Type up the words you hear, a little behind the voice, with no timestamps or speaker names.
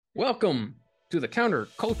Welcome to the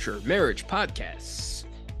Counterculture Marriage Podcast,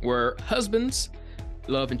 where husbands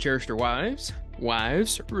love and cherish their wives,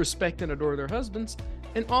 wives respect and adore their husbands,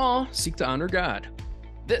 and all seek to honor God.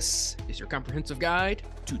 This is your comprehensive guide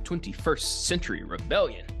to 21st century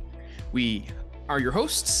rebellion. We are your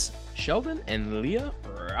hosts, Sheldon and Leah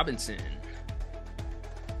Robinson.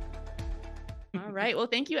 All right. Well,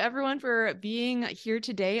 thank you everyone for being here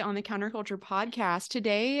today on the Counterculture Podcast.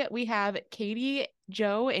 Today we have Katie,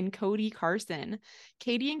 Joe, and Cody Carson.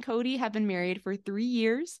 Katie and Cody have been married for 3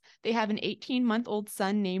 years. They have an 18-month-old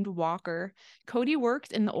son named Walker. Cody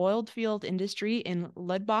works in the oil field industry in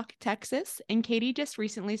Lubbock, Texas, and Katie just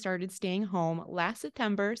recently started staying home last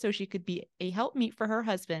September so she could be a helpmeet for her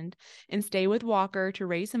husband and stay with Walker to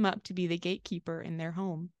raise him up to be the gatekeeper in their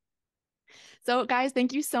home. So, guys,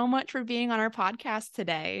 thank you so much for being on our podcast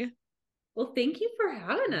today. Well, thank you for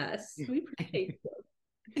having us. We appreciate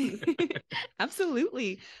it.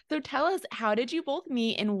 Absolutely. So tell us, how did you both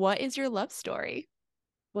meet and what is your love story?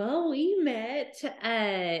 Well, we met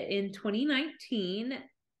in 2019.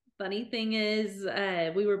 Funny thing is,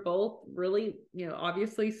 we were both really,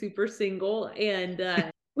 obviously super single.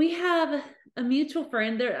 And we have a mutual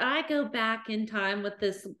friend there. I go back in time with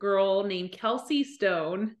this girl named Kelsey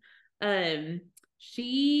Stone.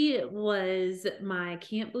 She was my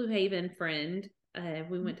Camp Blue Haven friend.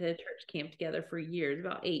 We went to church camp together for years,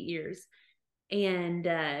 about 8 years. And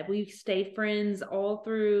we stayed friends all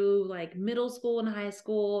through like middle school and high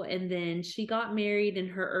school. And then she got married in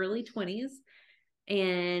her early 20s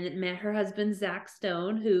and met her husband, Zach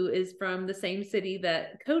Stone, who is from the same city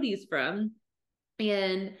that Cody's from.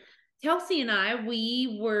 And Kelsey and I,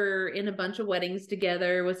 we were in a bunch of weddings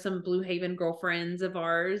together with some Blue Haven girlfriends of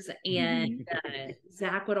ours. And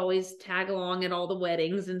Zach would always tag along at all the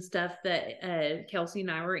weddings and stuff that Kelsey and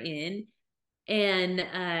I were in.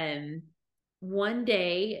 And one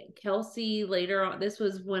day, Kelsey later on, this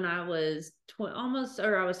was when I was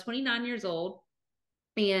I was 29 years old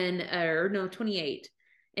and, 28.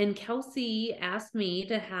 And Kelsey asked me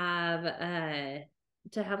to have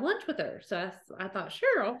lunch with her. So I thought,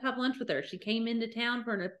 sure, I'll have lunch with her. She came into town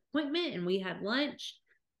for an appointment and we had lunch.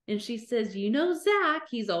 And she says, Zach,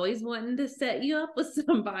 he's always wanting to set you up with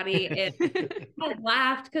somebody. And I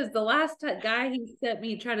laughed because the last guy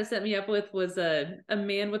he tried to set me up with was a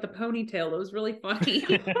man with a ponytail. It was really funny.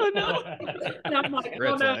 Oh no. And I'm like,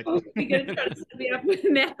 oh no, you're gonna try to set me up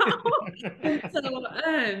now. So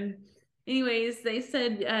anyways, they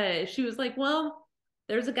said she was like, well,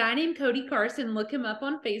 there's a guy named Cody Carson. Look him up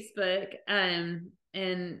on Facebook.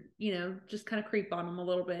 And just kind of creep on him a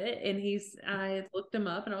little bit. And I looked him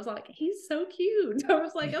up and I was like, he's so cute. I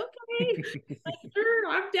was like, okay, sure,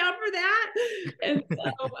 I'm down for that. And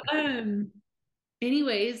so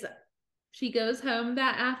anyways, she goes home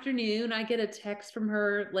that afternoon. I get a text from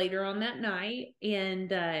her later on that night,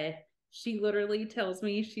 and she literally tells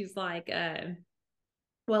me, she's like,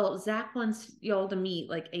 well, Zach wants y'all to meet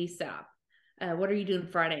like ASAP. What are you doing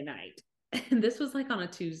Friday night? And this was like on a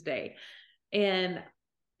Tuesday. And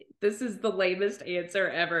this is the lamest answer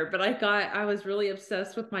ever, but I was really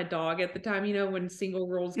obsessed with my dog at the time, when single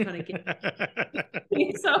girls kind of get.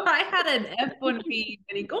 So I had an F1B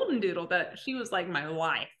mini golden doodle that she was like my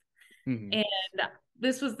life. Mm-hmm. And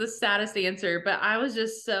this was the saddest answer, but I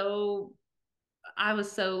was so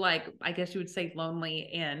like, I guess you would say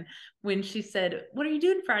lonely. And when she said, what are you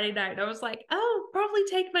doing Friday night? I was like, oh, probably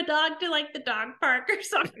take my dog to like the dog park or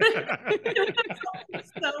something.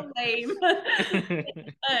 So lame.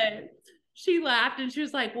 She laughed and she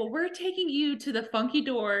was like, well, we're taking you to the Funky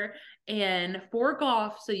Door and for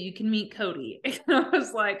golf so you can meet Cody. And I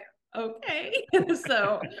was like, okay.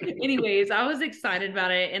 So anyways, I was excited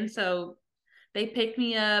about it. And so they picked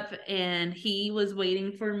me up and he was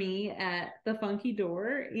waiting for me at the Funky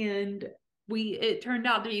Door, and it turned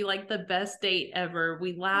out to be like the best date ever.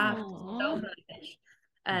 We laughed so much.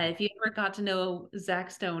 If you ever got to know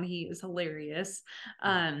Zach Stone, he is hilarious.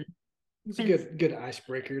 It's a good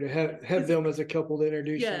icebreaker to have them as a couple to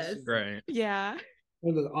introduce us. Right. Yeah.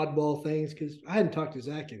 One of the oddball things, because I hadn't talked to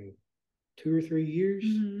Zach in 2 or 3 years.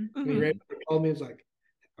 Mm-hmm. I mean, Randy called me and was like,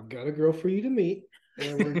 I've got a girl for you to meet.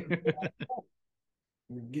 And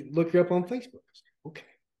look her up on Facebook. Okay,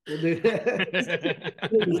 we'll do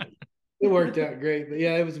that. It worked out great, but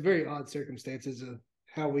yeah, it was very odd circumstances of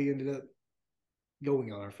how we ended up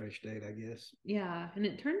going on our first date, I guess. Yeah, and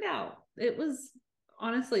it turned out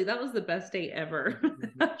honestly, that was the best date ever.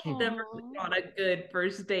 I've never been on a good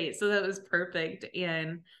first date, so that was perfect.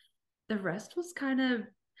 And the rest was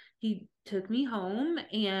he took me home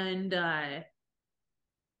and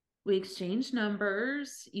we exchanged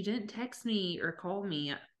numbers. You didn't text me or call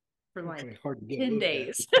me for Okay, like hard to get 10 moved at.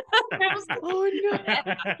 days. I was like, Oh no.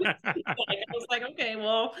 I was like, okay,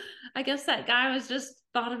 well, I guess that guy was just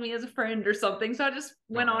thought of me as a friend or something. So I just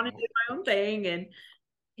went on and did my own thing. And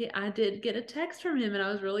I did get a text from him and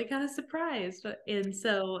I was really kind of surprised. And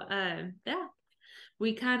so, yeah,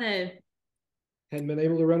 we kind of, Hadn't been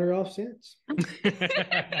able to run her off since.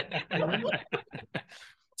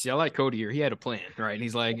 See, I like Cody here. He had a plan, right? And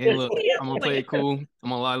he's like, hey, look, I'm gonna play it cool. I'm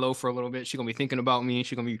gonna lie low for a little bit. She's gonna be thinking about me.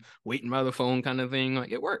 She's gonna be waiting by the phone, kind of thing.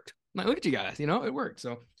 Like, it worked. Like, look at you guys, it worked.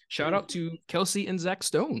 So shout out to Kelsey and Zach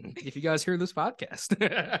Stone if you guys hear this podcast.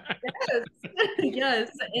 yes, yes.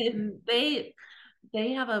 And they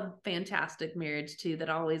have a fantastic marriage too that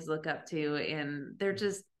I always look up to. And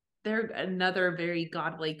they're another very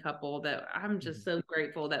godly couple that I'm just so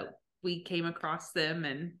grateful that we came across them,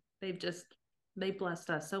 and they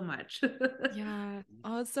blessed us so much. Yeah.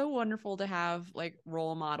 Oh, it's so wonderful to have like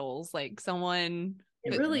role models, like someone.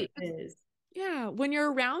 It really is. Yeah. When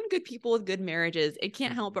you're around good people with good marriages, it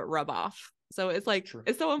can't help but rub off. So it's like, True.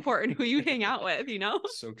 it's so important who you hang out with,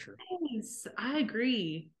 So true. Yes, I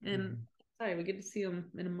agree. And sorry, we get to see them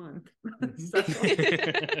in a month. So,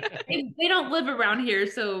 Mm-hmm. they don't live around here,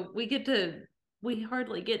 so we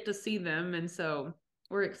hardly get to see them. And so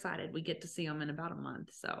we're excited. We get to see them in about a month.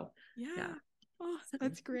 So Yeah. Oh,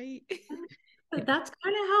 that's great. but that's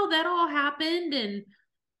kind of how that all happened. And,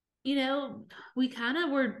 we kind of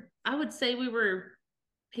were, I would say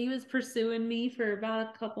he was pursuing me for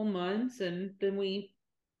about a couple months. And then we,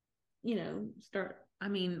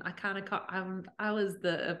 I kind of caught, I was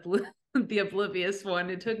the oblivious one.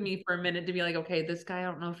 It took me for a minute to be like, okay, this guy, I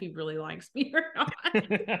don't know if he really likes me or not.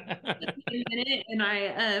 And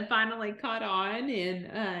I finally caught on.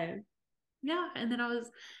 And yeah, and then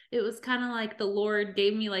it was kind of like the Lord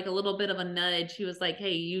gave me like a little bit of a nudge. He was like,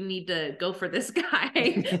 hey, you need to go for this guy.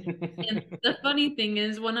 And the funny thing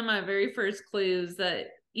is, one of my very first clues that,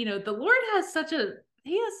 the Lord has such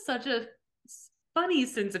a funny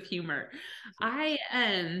sense of humor. I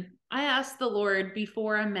asked the Lord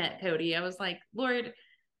before I met Cody. I was like, Lord,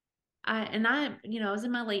 I was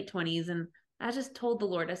in my late 20s, and I just told the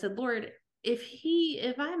Lord, I said, Lord,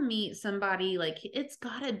 if I meet somebody, like, it's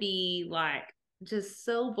gotta be like just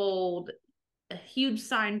so bold, a huge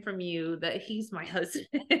sign from you that he's my husband.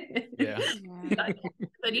 Yeah.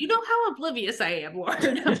 But you know how oblivious I am, Lord.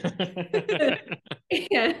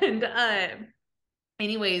 And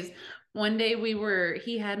anyways, one day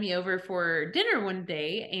he had me over for dinner one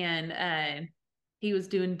day, and he was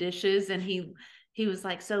doing dishes, and he was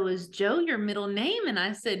like, so is Joe your middle name? And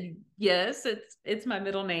I said, yes, it's my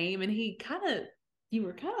middle name. And you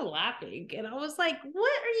were kind of laughing. And I was like,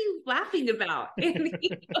 what are you laughing about? And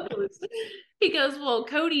he goes, well,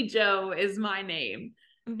 Cody Joe is my name.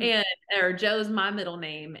 Or Joe's my middle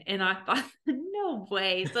name. And I thought, no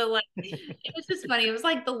way. So like, it was just funny. It was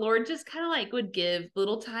like the Lord just kind of like would give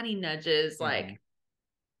little tiny nudges, like,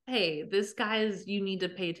 hey, this guy you need to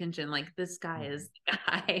pay attention. Like, this guy is the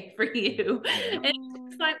guy for you. And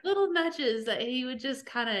it's like little nudges that he would just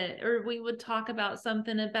or we would talk about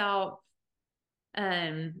something about,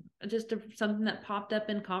 something that popped up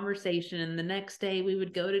in conversation. And the next day we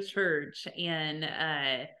would go to church, and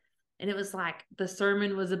it was like the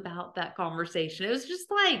sermon was about that conversation. It was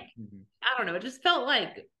just like, I don't know, it just felt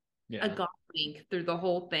like a God wink through the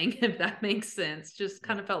whole thing, if that makes sense. Just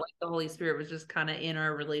kind of felt like the Holy Spirit was just kind of in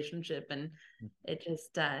our relationship, and it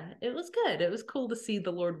just it was good. It was cool to see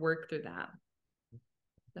the Lord work through that.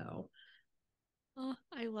 So oh,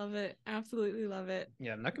 I love it. Absolutely love it.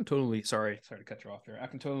 Yeah, and I can totally, sorry to cut you off there. I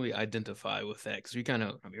can totally identify with that, because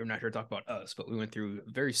we're not here to talk about us, but we went through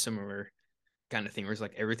a very similar kind of thing where it's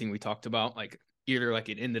like everything we talked about, like either like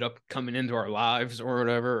it ended up coming into our lives or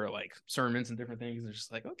whatever, or like sermons and different things. It's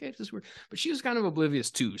just like, okay, it's just weird. But she was kind of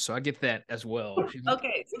oblivious too, so I get that as well. She's like,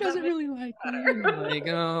 okay, he doesn't really like me. Like,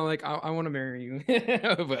 oh, like I want to marry you.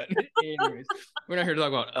 But anyways, we're not here to talk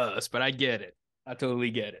about us, but I get it. I totally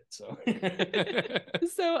get it. So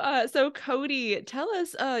So Cody, tell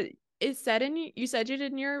us, you said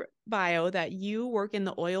in your bio that you work in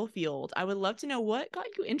the oil field. I would love to know what got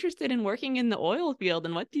you interested in working in the oil field,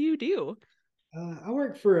 and what do you do? I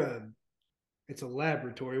work for it's a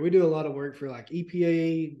laboratory. We do a lot of work for like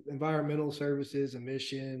EPA, environmental services,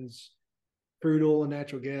 emissions, crude oil and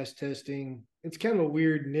natural gas testing. It's kind of a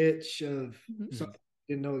weird niche of something I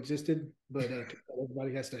didn't know existed, but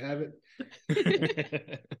everybody has to have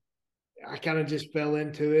it. I kind of just fell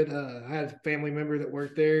into it. I had a family member that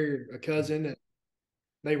worked there, a cousin, and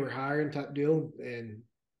they were hiring type deal. And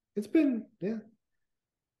it's been,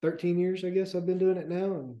 13 years, I guess I've been doing it now.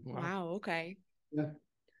 And Wow. Okay. yeah.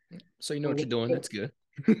 So you know what you're doing. That's good.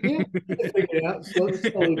 Yeah, figure it out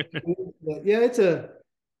slowly. But yeah, it's a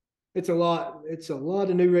lot. It's a lot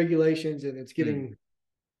of new regulations, and it's getting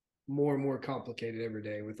more and more complicated every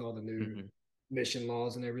day with all the new mission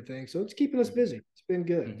laws and everything. So it's keeping us busy. It's been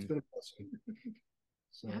good. It's been awesome.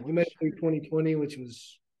 So Yeah, we made it through 2020, which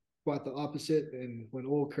was quite the opposite. And when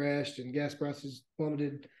oil crashed and gas prices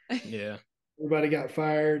plummeted, Yeah. everybody got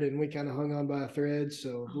fired, and we kind of hung on by a thread.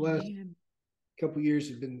 So the last couple of years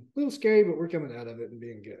have been a little scary, but we're coming out of it and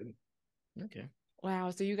being good. Okay.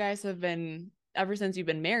 Wow. So you guys have been, ever since you've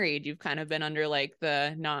been married, you've kind of been under like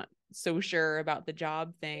the not so sure about the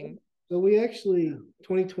job thing. So we actually,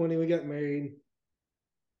 2020, we got married.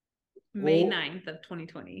 May 9th of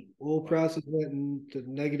 2020. Oil prices went into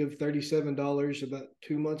negative $37 about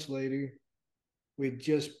 2 months later. We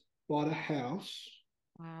just bought a house.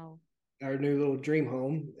 Wow. Our new little dream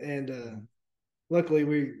home. And luckily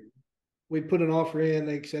we put an offer in,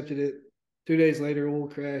 they accepted it. 2 days later, oil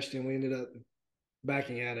crashed, and we ended up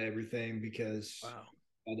backing out of everything because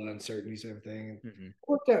all the uncertainties and everything. It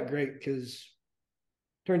worked out great because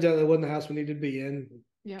turns out that wasn't the house we needed to be in.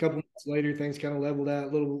 A couple months later, things kind of leveled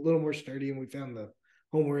out, a little more sturdy, and we found the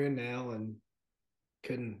home we're in now, and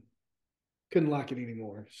couldn't like it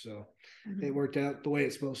anymore. So it worked out the way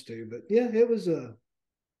it's supposed to. But yeah, it was a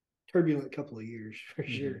turbulent couple of years for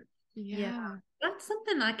sure. Yeah. That's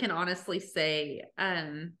something I can honestly say.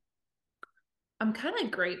 I'm kind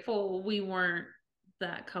of grateful we weren't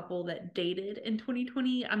that couple that dated in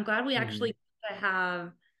 2020. I'm glad we actually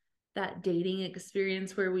have that dating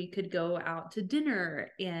experience where we could go out to dinner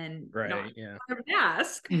and not wear a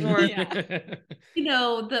mask or you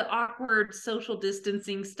know, the awkward social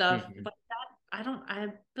distancing stuff like that. I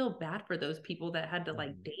feel bad for those people that had to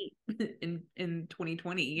like date in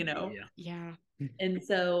 2020, you know. And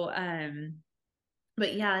so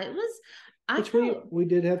but yeah, it was we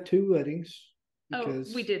did have 2 weddings.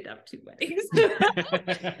 We did have 2 weddings.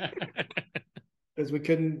 Because we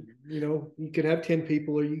couldn't, you know, you could have 10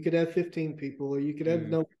 people, or you could have 15 people, or you could have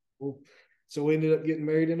no people. So we ended up getting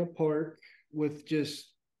married in a park with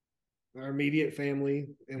just our immediate family,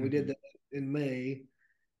 and we did that in May.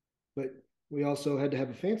 But we also had to have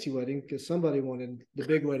a fancy wedding because somebody wanted the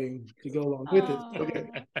big wedding to go along with it. So we got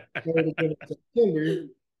married again in September,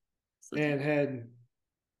 and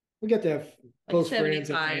we got to have close friends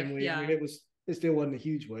and family. I mean, it still wasn't a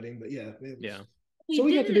huge wedding, but yeah, it was. So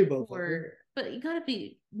we got to do both. But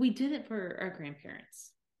we did it for our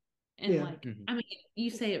grandparents. And I mean,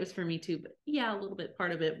 you say it was for me too, but yeah, a little bit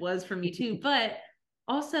part of it was for me too. But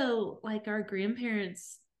also, like, our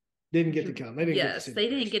grandparents didn't get to come. They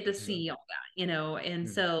didn't get to see all that, you know, and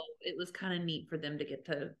so it was kind of neat for them to get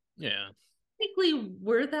to. Technically,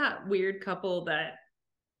 we're that weird couple that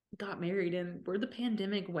got married, and we're the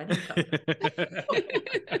pandemic wedding couple.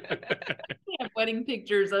 We have wedding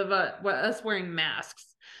pictures of us wearing masks.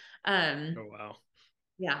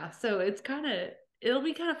 Yeah, so it'll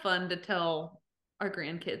be kind of fun to tell our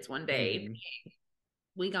grandkids one day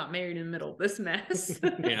we got married in the middle of this mess.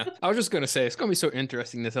 I was just gonna say it's gonna be so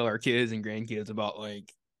interesting to tell our kids and grandkids about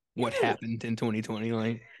like what happened in 2020.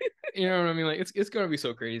 Like, you know what I mean? Like it's gonna be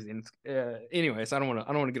so crazy. And anyways, I don't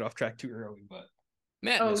want to get off track too early, but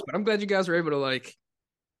madness. But I'm glad you guys were able to like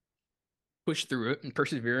push through it and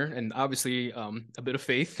persevere, and obviously a bit of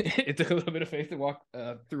faith. It took a little bit of faith to walk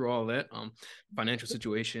through all that financial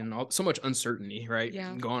situation, so much uncertainty, right?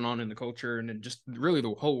 Going on in the culture and then just really the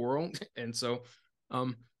whole world. And so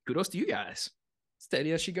kudos to you guys.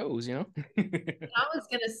 Steady as she goes, you know. I was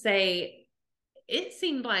gonna say, it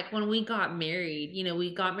seemed like when we got married, you know,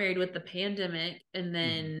 we got married with the pandemic, and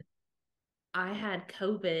then I had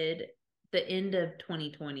COVID the end of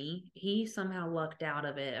 2020. He somehow lucked out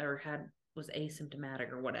of it, or was asymptomatic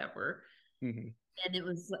or whatever. And it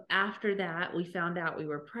was after that we found out we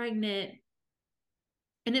were pregnant,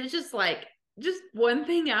 and it was just one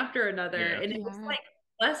thing after another. And it was like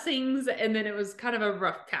blessings, and then it was kind of a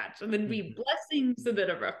rough patch, and then blessings, and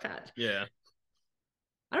then a rough patch. I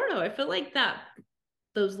don't know, I feel like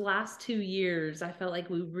those last 2 years, I felt like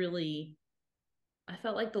the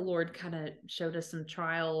Lord kind of showed us some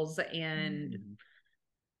trials, and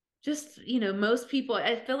just, you know, I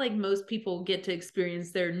feel like most people get to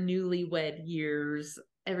experience their newlywed years.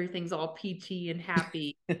 Everything's all peachy and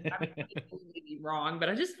happy. I'm completely wrong, but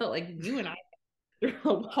I just felt like you and I went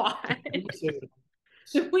through a lot.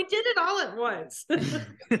 We did it all at once. I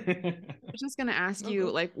was just going to ask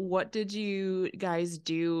you, like, what did you guys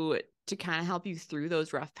do to kind of help you through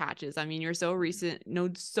those rough patches? I mean, you're so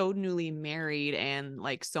so newly married, and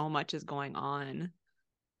like so much is going on.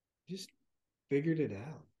 Just figured it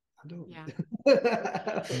out. I don't.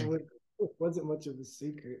 It wasn't much of a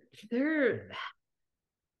secret.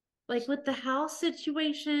 like with the house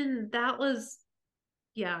situation, that was,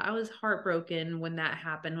 yeah, I was heartbroken when that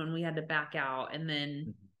happened, when we had to back out. And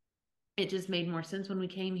then it just made more sense when we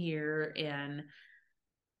came here. And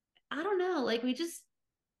I don't know, like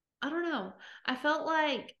I don't know. I felt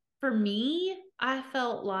like, for me, I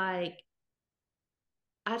felt like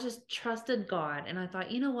I just trusted God. And I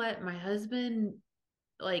thought, you know what? My husband,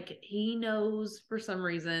 like, he knows for some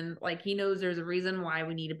reason, like, he knows there's a reason why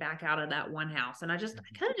we need to back out of that one house. And I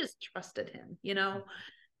kind of just trusted him, you know?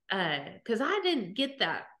 Because I didn't get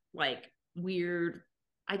that, like, weird.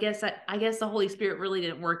 I guess the Holy Spirit really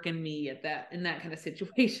didn't work in me in that kind of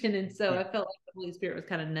situation. And so I felt like the Holy Spirit was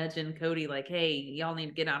kind of nudging Cody, like, hey, y'all need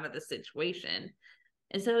to get out of this situation.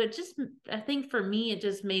 And so it just, I think for me, it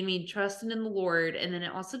just made me trust in the Lord. And then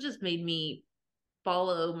it also just made me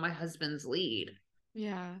follow my husband's lead.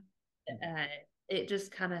 Yeah. It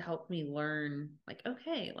just kind of helped me learn, like,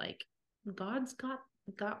 okay, like, God's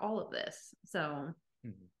got all of this. So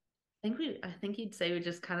I think you'd say we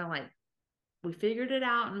just kind of like, we figured it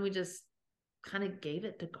out and we just kind of gave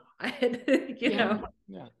it to God, you know?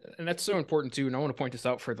 Yeah. And that's so important too. And I want to point this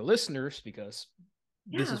out for the listeners, because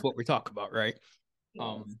this is what we talk about, right?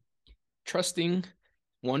 Yes. Trusting,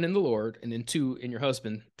 one, in the Lord, and then two, in your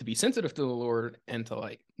husband, to be sensitive to the Lord and to,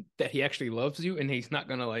 like, that he actually loves you and he's not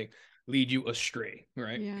gonna, like, lead you astray,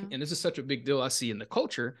 right? Yeah. And this is such a big deal I see in the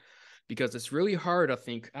culture, because it's really hard, I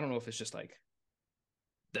think. I don't know if it's just like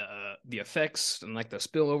the effects and like the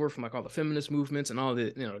spillover from like all the feminist movements and all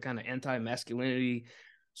the, you know, kind of anti-masculinity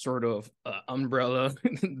sort of umbrella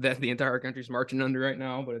that the entire country's marching under right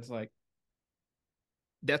now. But it's like,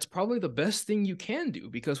 that's probably the best thing you can do,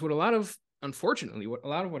 because unfortunately,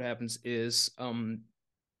 what happens is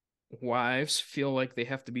wives feel like they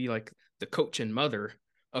have to be like the coach and mother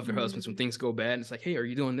of their husbands when things go bad. And it's like, hey, are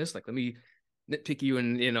you doing this? Like, let me nitpick you.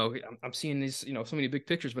 And, you know, I'm seeing these, you know, so many big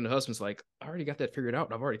pictures when the husband's like, I already got that figured out.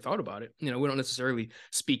 And I've already thought about it. You know, we don't necessarily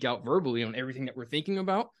speak out verbally on everything that we're thinking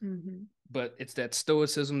about, but it's that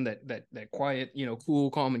stoicism, that quiet, you know,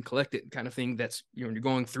 cool, calm, and collected kind of thing. That's, you know, when you're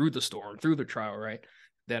going through the storm, through the trial, right?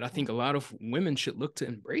 That I think a lot of women should look to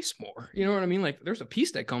embrace more. You know what I mean? Like, there's a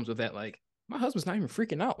peace that comes with that. Like, my husband's not even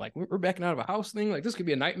freaking out. Like, we're backing out of a house thing. Like, this could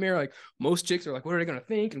be a nightmare. Like, most chicks are like, what are they going to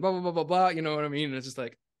think? And blah, blah, blah, blah, blah. You know what I mean? And it's just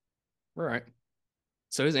like, all right.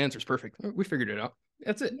 So his answer's perfect. We figured it out.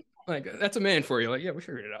 That's it. Like, that's a man for you. Like, yeah, we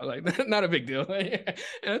figured it out. Like, not a big deal. Like,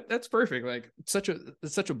 that's perfect. Like, it's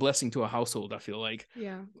such a blessing to a household, I feel like.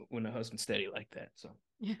 Yeah. When a husband's steady like that. So.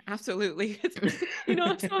 Yeah, absolutely. You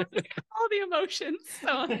know, so all the emotions.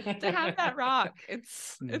 So to have that rock,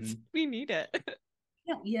 it's we need it.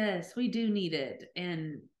 Yeah, yes, we do need it.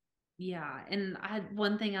 And yeah, and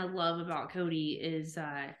one thing I love about Cody is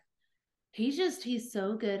he's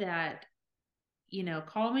so good at, you know,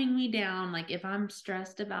 calming me down. Like, if I'm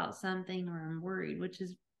stressed about something or I'm worried, which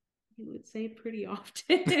is, he would say pretty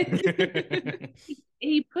often,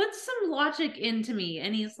 he puts some logic into me,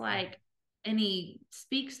 and he's like, and he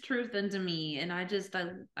speaks truth into me. And I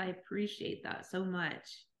appreciate that so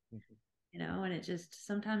much, you know. And it just,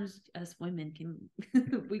 sometimes us women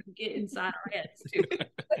we can get inside our heads too.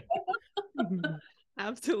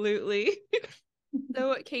 Absolutely.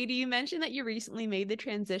 So, Katie, you mentioned that you recently made the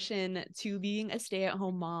transition to being a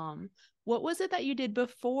stay-at-home mom. What was it that you did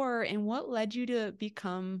before, and what led you to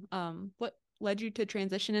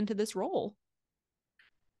transition into this role?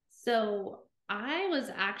 So I was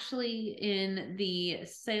actually in the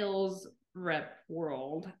sales rep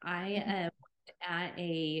world. I worked at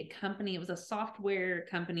a company. It was a software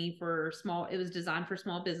company it was designed for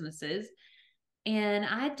small businesses. And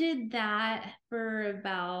I did that for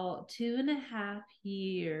about 2.5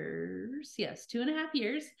 years. Yes, 2.5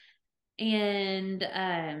 years. And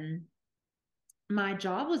my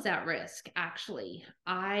job was at risk, actually.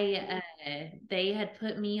 They had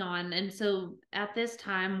put me on. And so at this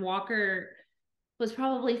time, Walker was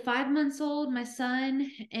probably 5 months old, my son.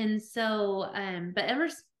 And so,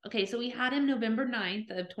 so we had him November 9th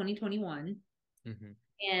of 2021.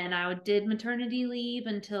 And I did maternity leave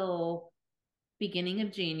until beginning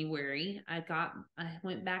of January. I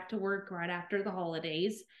went back to work right after the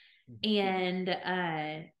holidays. And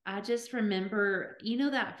I just remember, you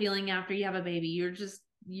know, that feeling after you have a baby, you're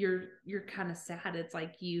kind of sad. It's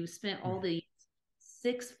like you spent all these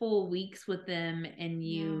 6 full weeks with them, and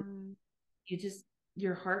you just,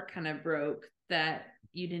 your heart kind of broke that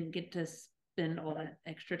you didn't get to spend all that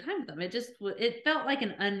extra time with them. It felt like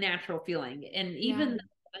an unnatural feeling. And even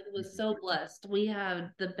though I was so blessed, we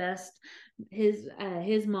had the best, his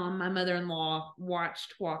mom, my mother-in-law,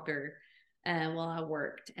 watched Walker while I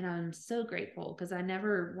worked. And I'm so grateful, because I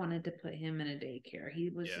never wanted to put him in a daycare. He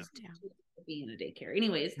was just be in a daycare.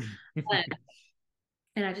 Anyways,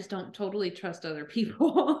 and I just don't totally trust other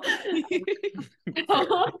people.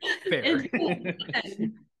 Fair.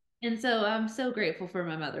 And so I'm so grateful for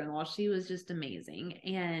my mother-in-law. She was just amazing.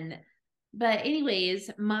 But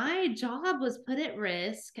anyways, my job was put at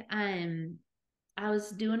risk. I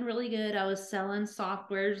was doing really good. I was selling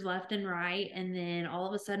softwares left and right. And then all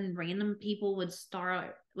of a sudden random people would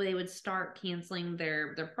start canceling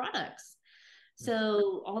their products.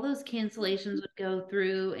 So all those cancellations would go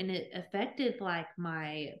through and it affected like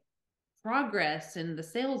my progress in the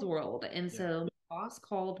sales world. And so my boss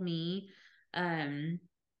called me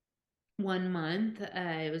one month,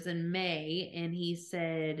 it was in May, and he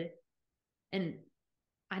said, and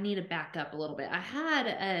I need to back up a little bit. I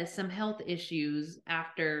had some health issues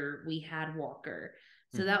after we had Walker.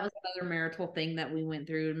 So that was another marital thing that we went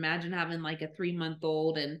through. Imagine having like a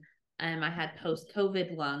 3-month-old, and I had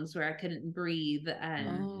post-COVID lungs where I couldn't breathe.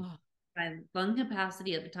 My lung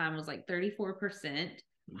capacity at the time was like 34%.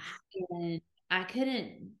 And I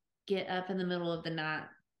couldn't get up in the middle of the night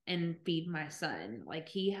and feed my son. Like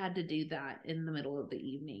he had to do that in the middle of the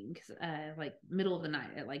evening, like middle of the night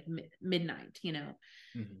at like midnight, you know?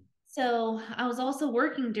 So I was also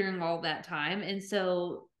working during all that time. And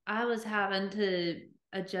so I was having to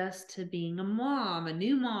adjust to being a mom, a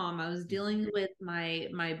new mom. I was dealing with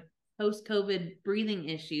my post-COVID breathing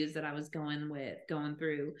issues that I was going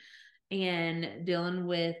through, and dealing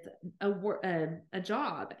with a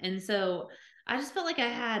job. And so I just felt like I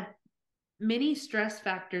had many stress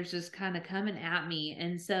factors just kind of coming at me.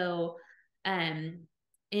 And so in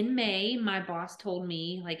May, my boss told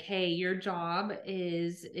me like, hey, your job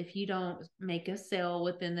is, if you don't make a sale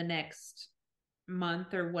within the next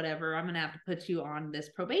month or whatever, I'm going to have to put you on this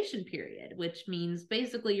probation period, which means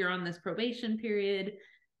basically you're on this probation period.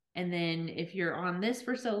 And then if you're on this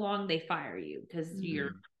for so long, they fire you because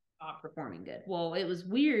you're not performing good. Well, it was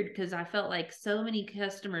weird because I felt like so many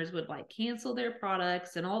customers would like cancel their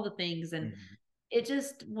products and all the things. And it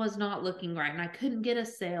just was not looking right. And I couldn't get a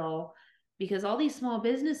sale because all these small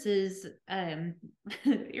businesses,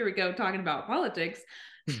 here we go, talking about politics.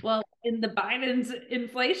 Well, in the Biden's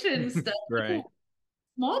inflation stuff, right.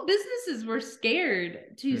 Small businesses were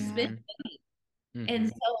scared to spend money. And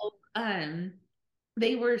so,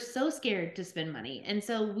 they were so scared to spend money. And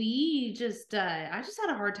so I just had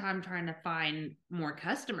a hard time trying to find more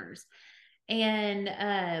customers.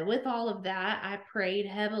 And with all of that, I prayed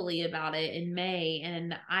heavily about it in May,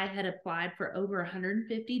 and I had applied for over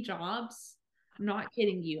 150 jobs. I'm not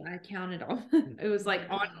kidding you. I counted all. It was like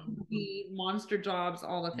on the monster jobs,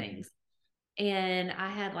 all the things. And I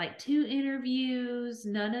had like 2 interviews.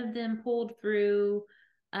 None of them pulled through.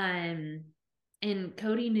 And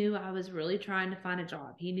Cody knew I was really trying to find a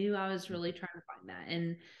job. He knew I was really trying to find that.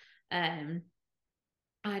 And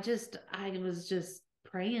I was just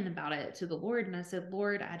praying about it to the Lord. And I said,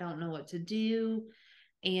 Lord, I don't know what to do.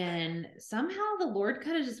 And somehow the Lord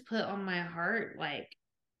kind of just put on my heart, like,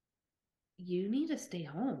 you need to stay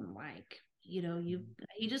home. Like, you know,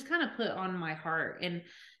 he just kind of put on my heart. And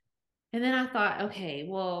then I thought, okay,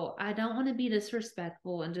 well, I don't want to be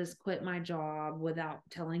disrespectful and just quit my job without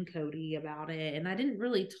telling Cody about it. And I didn't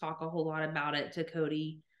really talk a whole lot about it to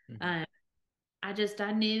Cody. I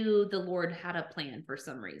knew the Lord had a plan for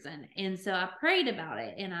some reason. And so I prayed about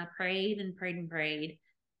it, and I prayed and prayed and prayed.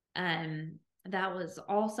 That was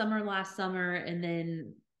all summer last summer. And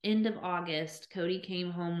then end of August, Cody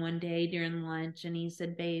came home one day during lunch and he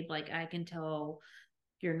said, babe, like, I can tell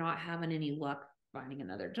you're not having any luck finding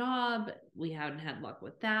another job. We haven't had luck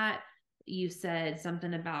with that. You said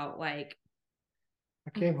something about like,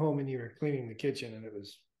 I came home and you were cleaning the kitchen and it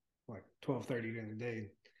was like 12:30 during the day.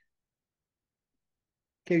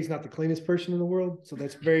 Katie's not the cleanest person in the world, so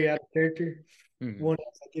that's very out of character. One,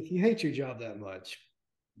 like, if you hate your job that much,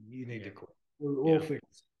 you need to quit. We'll fix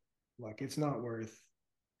it. Like, it's not worth.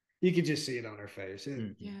 You could just see it on her face.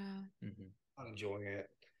 Not enjoying it.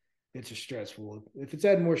 It's a stressful. If it's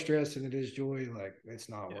adding more stress than it is joy, like, it's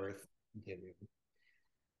not worth continuing.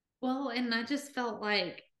 Well, and I just felt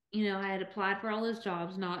like, you know, I had applied for all those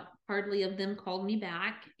jobs, not hardly of them called me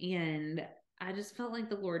back. And I just felt like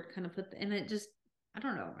the Lord kind of and it just, I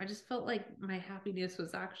don't know. I just felt like my happiness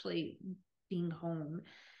was actually being home.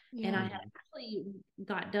 And I had actually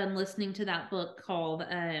got done listening to that book called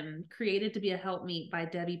Created to be a Helpmeet by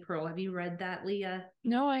Debbie Pearl. Have you read that, Leah?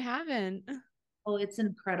 No, I haven't. Oh, it's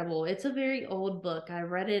incredible. It's a very old book. I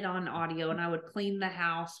read it on audio and I would clean the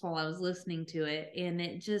house while I was listening to it. And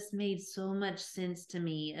it just made so much sense to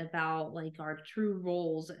me about like our true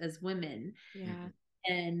roles as women. Yeah.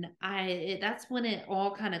 And that's when it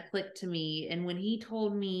all kind of clicked to me. And when he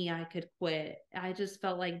told me I could quit, I just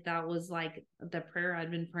felt like that was like the prayer I'd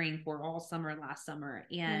been praying for all summer last summer.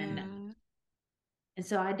 And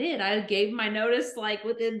so I did. I gave my notice like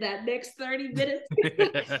within that next 30 minutes.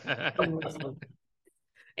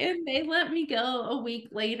 And they let me go a week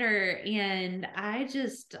later. And I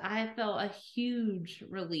felt a huge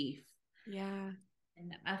relief. Yeah.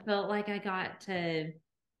 And I felt like I got to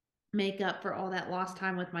make up for all that lost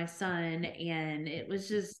time with my son. And it was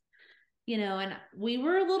just, and we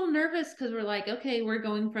were a little nervous because we're like, okay, we're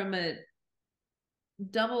going from a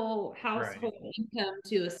double household income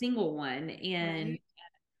to a single one. And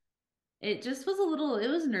it just was it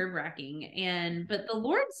was nerve-wracking. But the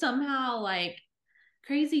Lord somehow, like,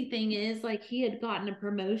 crazy thing is, like, he had gotten a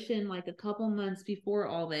promotion like a couple months before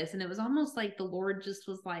all this. And it was almost like the Lord just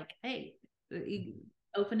was like, hey,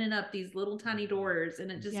 opening up these little tiny doors.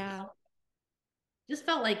 And it just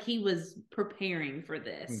felt like he was preparing for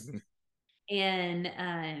this.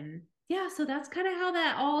 And so that's kind of how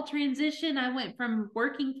that all transitioned. I went from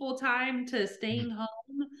working full time to staying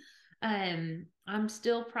home. I'm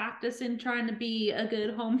still practicing trying to be a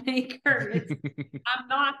good homemaker. I'm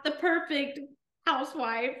not the perfect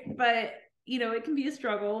housewife, but it can be a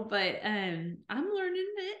struggle. But I'm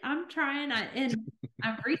learning it. I'm trying.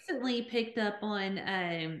 I've recently picked up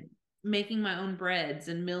on making my own breads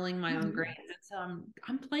and milling my own grains, and so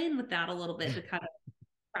I'm playing with that a little bit to kind of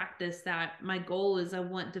practice that. My goal is I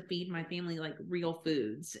want to feed my family like real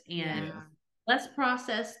foods and less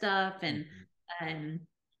processed stuff and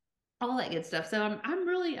all that good stuff. So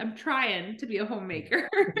I'm trying to be a homemaker.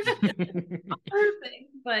 Not perfect,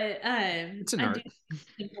 but it's an art. it's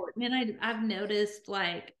important. And I've noticed,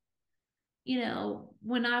 like,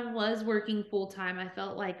 when I was working full time, I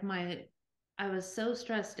felt like I was so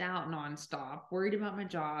stressed out nonstop, worried about my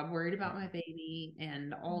job, worried about my baby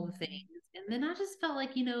and all the things. And then I just felt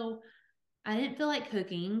like, I didn't feel like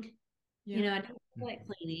cooking. I didn't feel like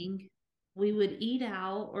cleaning. We would eat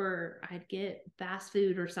out or I'd get fast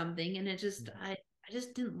food or something. And it just, I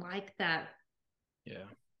just didn't like that. Yeah.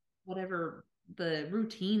 Whatever the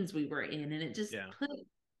routines we were in. And it just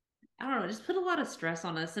just put a lot of stress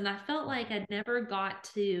on us. And I felt like I never got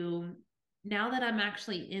to, now that I'm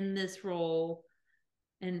actually in this role,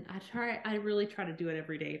 and I really try to do it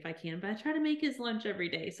every day if I can, but I try to make his lunch every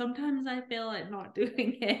day. Sometimes I fail at not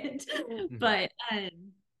doing it, but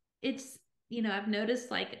it's, I've noticed,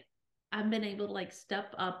 like, I've been able to, like,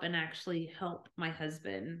 step up and actually help my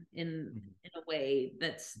husband in a way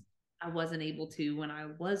that's I wasn't able to when I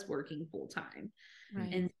was working full time.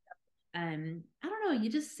 And I don't know,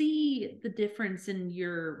 you just see the difference in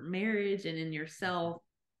your marriage and in yourself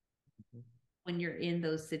when you're in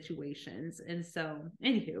those situations. And so,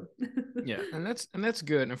 anywho. and that's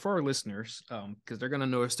good. And for our listeners, because they're gonna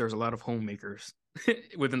notice there's a lot of homemakers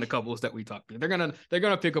within the couples that we talk to. They're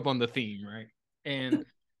gonna pick up on the theme, right? And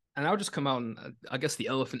I'll just come out and I guess the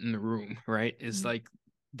elephant in the room, right, is like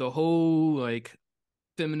the whole, like,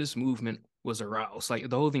 feminist movement was aroused. Like,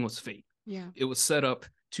 the whole thing was fake. Yeah. It was set up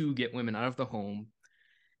to get women out of the home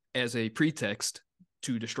as a pretext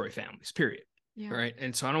to destroy families, period. Yeah. Right.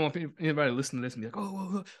 And so I don't want anybody to listen to this and be like,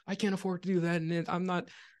 oh, I can't afford to do that. And I'm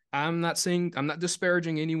not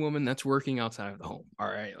disparaging any woman that's working outside of the home. All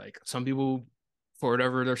right. Like, some people, for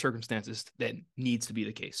whatever their circumstances, that needs to be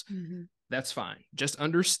the case. That's fine. Just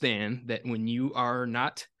understand that when you are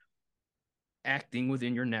not acting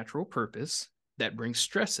within your natural purpose, that brings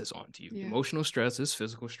stresses onto you. Emotional stresses,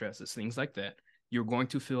 physical stresses, things like that. You're going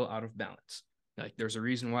to feel out of balance. Like, there's a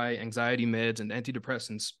reason why anxiety meds and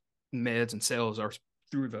antidepressants meds and sales are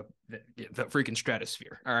through the freaking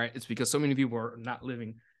stratosphere. All right. It's because so many people are not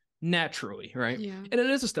living naturally, right? Yeah. And it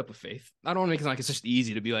is a step of faith. I don't want to make it like it's just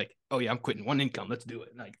easy to be like, oh yeah, I'm quitting one income, let's do it,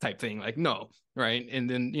 like, type thing. Like, no, right? And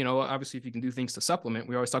then, obviously, if you can do things to supplement,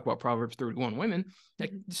 we always talk about Proverbs 31 women,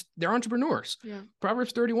 like, they're entrepreneurs. Yeah.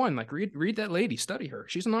 Proverbs 31, like, read that lady, study her.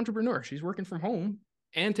 She's an entrepreneur. She's working from home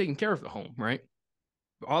and taking care of the home, right?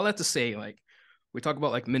 All that to say, like, we talk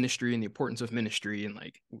about, like, ministry and the importance of ministry, and,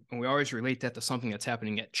 like, and we always relate that to something that's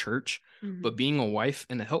happening at church, but being a wife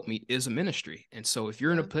and a helpmeet is a ministry. And so if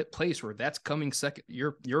you're in a place where that's coming second,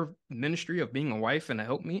 your ministry of being a wife and a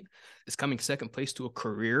helpmeet is coming second place to a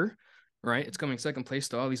career, right? It's coming second place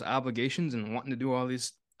to all these obligations and wanting to do all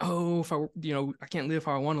these, if I, I can't live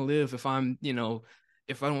how I want to live if I'm,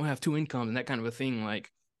 if I don't have two incomes and that kind of a thing.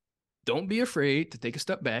 Like, don't be afraid to take a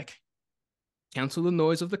step back, cancel the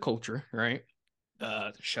noise of the culture, right?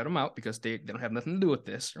 Shut them out because they don't have nothing to do with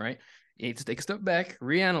this, right? You need to take a step back,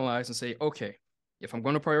 reanalyze, and say, okay, if I'm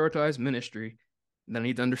going to prioritize ministry, then I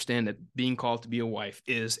need to understand that being called to be a wife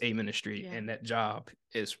is a ministry, Yeah. and that job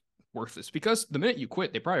is worthless. Because the minute you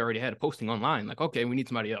quit, they probably already had a posting online, like, okay, we need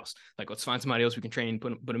somebody else. Like, let's find somebody else we can train,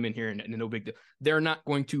 put them in here, and no big deal. They're not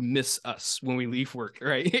going to miss us when we leave work,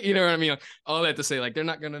 right? You know what I mean? All that to say, like, they're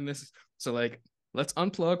not gonna miss us. So, like, let's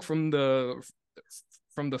unplug from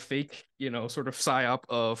the fake, sort of psyop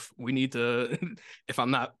of we need to, if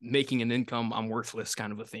I'm not making an income, I'm worthless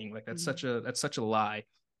kind of a thing. Like, that's such a lie.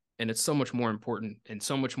 And it's so much more important and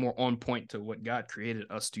so much more on point to what God created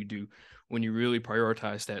us to do when you really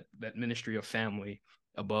prioritize that ministry of family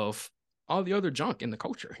above all the other junk in the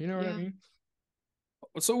culture. You know what I mean?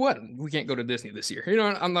 So what? We can't go to Disney this year. I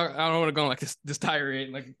don't want to go on like this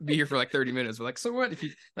tirade, like be here for like 30 minutes. But like, so what if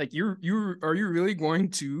you like are you really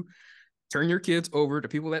going to turn your kids over to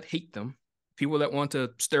people that hate them, people that want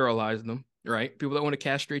to sterilize them, right? People that want to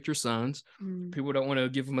castrate your sons, people that want to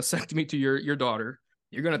give a mastectomy to your daughter.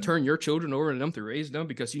 You're going to turn your children over to them to raise them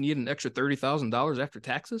because you need an extra $30,000 after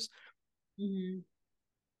taxes? Mm-hmm.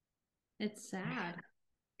 It's sad.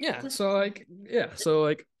 Yeah.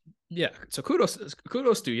 So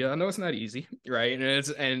kudos to you. I know it's not easy, right? And it's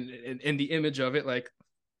and the image of it, like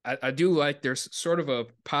I do like there's sort of a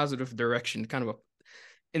positive direction, kind of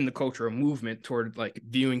in the culture, a movement toward like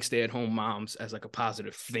viewing stay-at-home moms as like a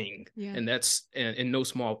positive thing. Yeah. And that's in no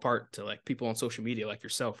small part to like people on social media like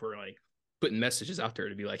yourself who are like putting messages out there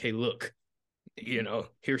to be like, hey, look,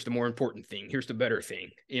 here's the more important thing. Here's the better thing.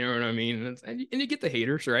 You know what I mean? And you get the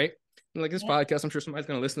haters, right? And like this podcast, I'm sure somebody's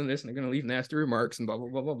going to listen to this and they're going to leave nasty remarks and blah, blah,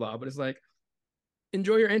 blah, blah, blah. But it's like,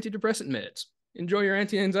 enjoy your antidepressant meds. Enjoy your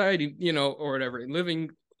anti-anxiety, or whatever. Living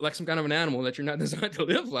like some kind of an animal that you're not designed to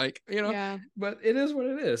live like, Yeah. But it is what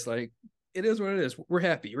it is. Like, it is what it is. We're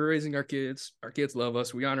happy. We're raising our kids. Our kids love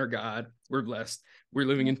us. We honor God. We're blessed. We're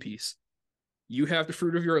living in peace. You have the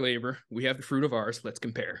fruit of your labor. We have the fruit of ours. Let's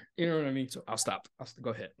compare. You know what I mean? So I'll stop.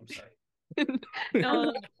 Go ahead. I'm sorry.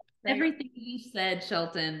 No, everything you said,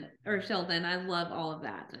 Sheldon, I love all of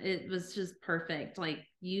that. It was just perfect. Like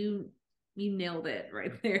you nailed it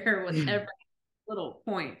right there with every little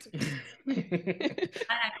point. I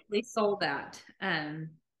actually sold that. And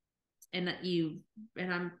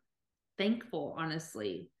I'm thankful,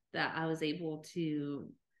 honestly, that I was able to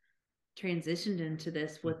transition into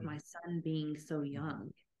this with my son being so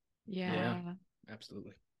young. Yeah.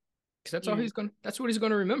 Absolutely. Because that's what he's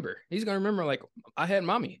gonna remember. He's gonna remember, like, I had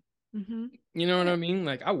mommy. Mm-hmm. You know what I mean?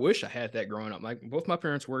 Like, I wish I had that growing up. Like, both my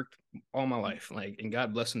parents worked all my life. Like, and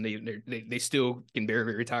God bless them, they still can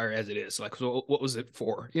barely retire as it is. Like, so what was it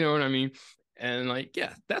for? You know what I mean? And like,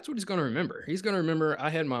 yeah, that's what he's gonna remember. He's gonna remember I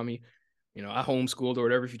had mommy. I homeschooled or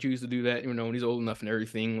whatever. If you choose to do that, when he's old enough and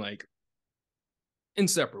everything, like,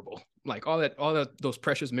 inseparable. Like all that those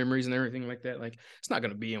precious memories and everything like that. Like, it's not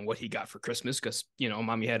gonna be in what he got for Christmas because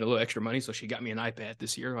mommy had a little extra money, so she got me an iPad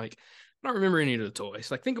this year. Like, I don't remember any of the toys.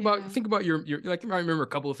 Like, think about your like, I remember a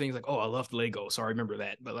couple of things like, oh, I loved Lego, so I remember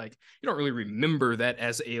that. But like, you don't really remember that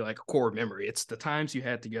as a like core memory. It's the times you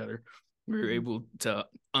had together. We were able to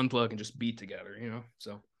unplug and just be together.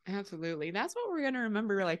 So. Absolutely. That's what we're going to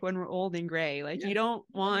remember, like, when we're old and gray. Like, you don't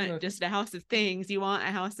want just a house of things. You want a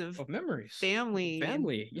house of memories, family,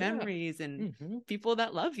 memories, and people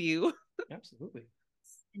that love you. Absolutely.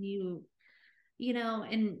 And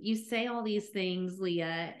and you say all these things,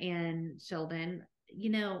 Leah and Sheldon,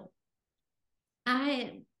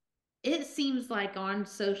 it seems like on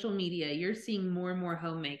social media, you're seeing more and more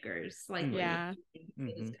homemakers. Like, yeah.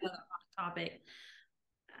 It's kind of a topic.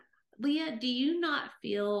 Leah, do you not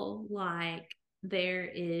feel like there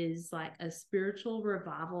is like a spiritual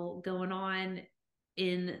revival going on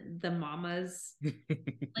in the mamas?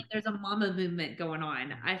 Like, there's a mama movement going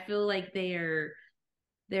on. I feel like they're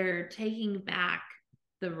taking back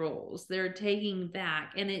the roles. They're taking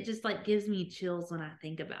back, and it just like gives me chills when I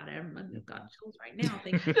think about it. I've got chills right now.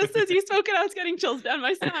 Just as you spoke it, I was getting chills down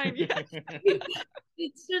my spine. Yeah.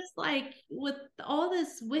 It's just like with all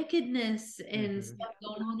this wickedness and stuff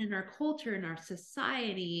going on in our culture and our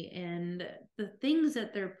society and the things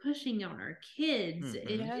that they're pushing on our kids.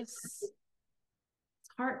 It's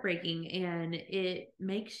heartbreaking, and it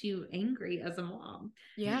makes you angry as a mom.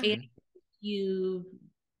 Yeah. And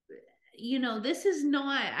this is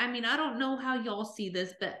not, I mean, I don't know how y'all see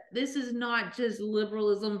this, but this is not just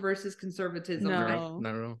liberalism versus conservatism. No,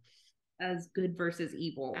 not at all. As good versus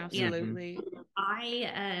evil. Absolutely.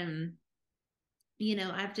 And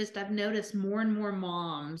I've noticed more and more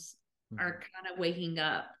moms are kind of waking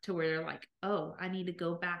up to where they're like, oh, I need to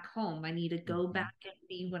go back home. I need to go back and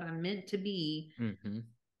be what I'm meant to be.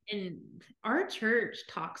 And our church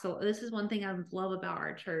talks a lot. This is one thing I love about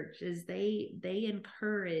our church is they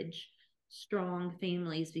encourage strong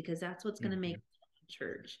families, because that's what's going to make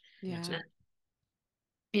church. Yeah.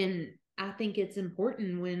 And I think it's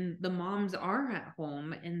important when the moms are at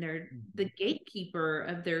home and they're the gatekeeper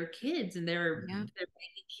of their kids, and they're making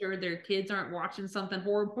sure their kids aren't watching something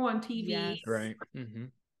horrible on TV. Yes. Right.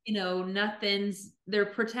 You know, they're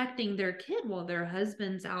protecting their kid while their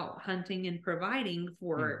husband's out hunting and providing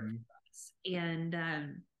for us. And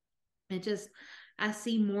I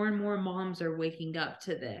see more and more moms are waking up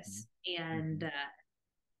to this. And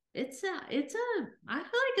I feel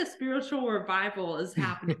like a spiritual revival is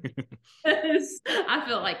happening. I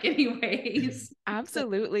feel like, anyways.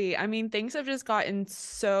 Absolutely. I mean, things have just gotten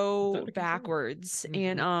so backwards.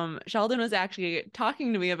 And Sheldon was actually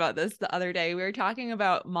talking to me about this the other day. We were talking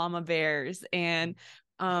about mama bears, and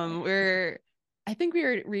I think we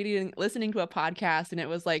were listening to a podcast, and it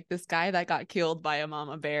was like this guy that got killed by a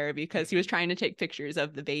mama bear because he was trying to take pictures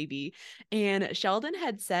of the baby. And Sheldon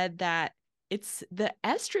had said that it's the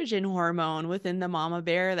estrogen hormone within the mama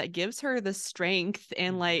bear that gives her the strength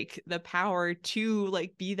and like the power to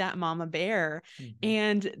like be that mama bear.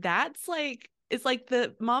 And that's like, it's like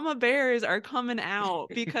the mama bears are coming out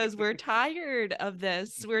because we're tired of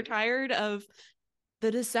this. We're tired of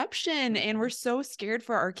the deception, and we're so scared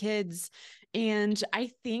for our kids. And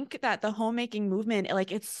I think that the homemaking movement,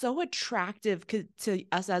 like, it's so attractive to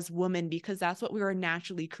us as women because that's what we were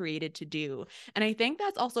naturally created to do. And I think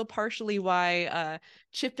that's also partially why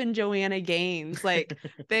Chip and Joanna Gaines, like,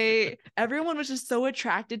 everyone was just so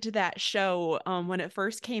attracted to that show when it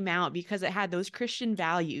first came out because it had those Christian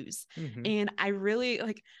values. And I really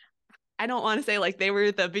like, I don't want to say like they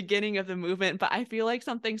were the beginning of the movement, but I feel like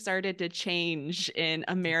something started to change in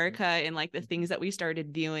America and like the things that we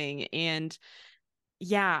started doing. And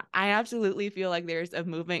yeah, I absolutely feel like there's a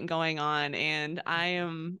movement going on, and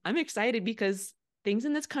I'm excited because things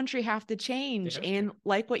in this country have to change. And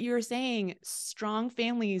like what you were saying, strong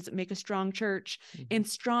families make a strong church, and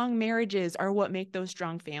strong marriages are what make those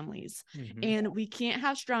strong families. And we can't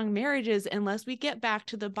have strong marriages unless we get back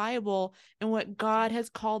to the Bible and what God has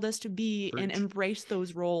called us to be and embrace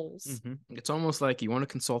those roles. It's almost like you want to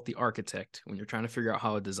consult the architect when you're trying to figure out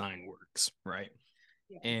how a design works, right?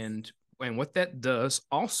 Yes. And what that does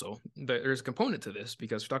also, there's a component to this,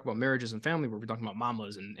 because we talk about marriages and family, where we're talking about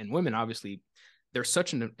mamas and women, obviously, they're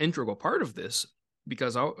such an integral part of this,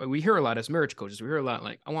 because we hear a lot as marriage coaches. We hear a lot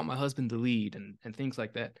like, I want my husband to lead and things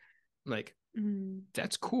like that. Like,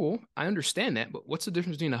 that's cool. I understand that. But what's the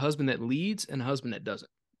difference between a husband that leads and a husband that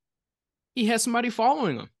doesn't? He has somebody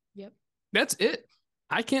following him. Yep. That's it.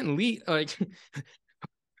 I can't lead, like,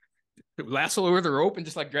 lasso her with a rope and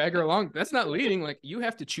just like drag her along. That's not leading. Like, you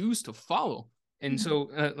have to choose to follow. And so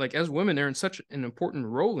like, as women, they're in such an important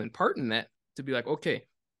role and part in that, to be like, okay,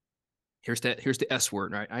 here's the S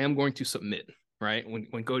word, right? I am going to submit, right?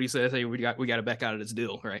 When Cody says, hey, we got to back out of this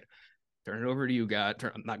deal, right? Turn it over to you, God.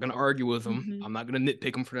 I'm not going to argue with him. I'm not going to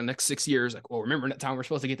nitpick him for the next 6 years. Like, oh, remember that time we're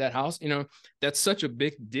supposed to get that house? You know, that's such a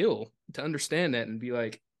big deal to understand that and be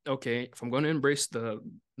like, okay, if I'm going to embrace the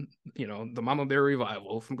mama bear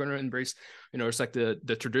revival, if I'm going to embrace, it's like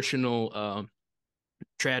the traditional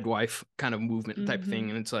trad wife kind of movement type thing.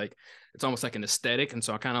 And it's like, it's almost like an aesthetic. And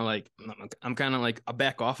so I'm kind of like, I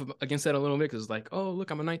back off against that a little bit, because like, oh, look,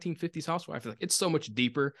 I'm a 1950s housewife. Like, it's so much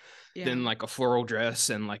deeper than like a floral dress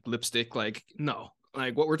and like lipstick. Like, no,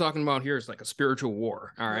 like what we're talking about here is like a spiritual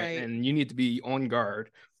war. All right. And you need to be on guard.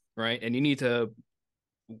 Right. And you need to,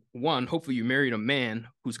 hopefully you married a man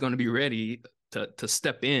who's going to be ready to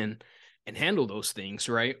step in and handle those things,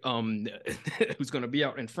 right? Who's going to be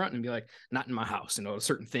out in front and be like, not in my house,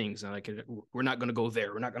 certain things. And like, we're not going to go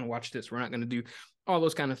there. We're not going to watch this. We're not going to do all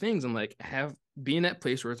those kind of things. And like, be in that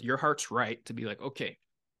place where your heart's right to be like, okay,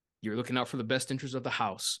 you're looking out for the best interest of the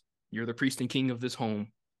house. You're the priest and king of this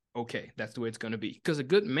home. Okay, that's the way it's going to be. Because a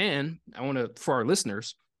good man, for our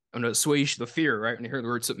listeners, I'm going to assuage the fear, right? When you hear the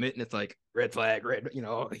word submit and it's like, red flag,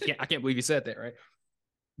 I can't believe you said that, right?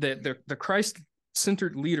 The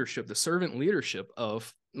Christ-centered leadership, the servant leadership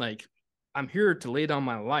of like, I'm here to lay down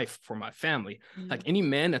my life for my family. Like, any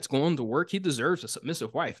man that's going to work, he deserves a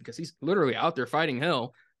submissive wife, because he's literally out there fighting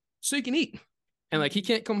hell so he can eat. And like, he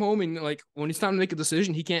can't come home and like, when it's time to make a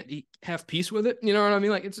decision, he can't have peace with it. You know what I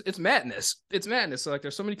mean? Like, it's madness. It's madness. So like,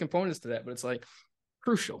 there's so many components to that, but it's like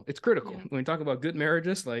crucial. It's critical. When we talk about good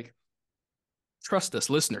marriages, like, trust us,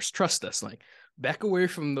 listeners, trust us. Like, back away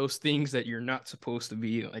from those things that you're not supposed to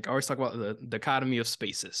be. Like, I always talk about the dichotomy of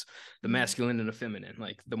spaces, the masculine and the feminine.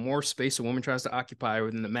 Like, the more space a woman tries to occupy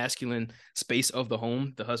within the masculine space of the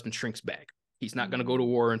home, the husband shrinks back. He's not going to go to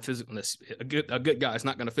war and physically, a good guy is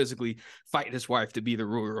not going to physically fight his wife to be the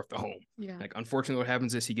ruler of the home. Yeah. Like, unfortunately, what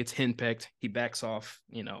happens is he gets henpecked. He backs off,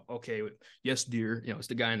 okay, yes, dear. It's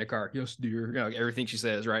the guy in the car. Yes, dear. Everything she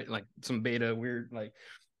says, right? Like some beta weird,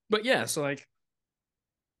 but yeah. So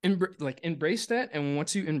embrace that. And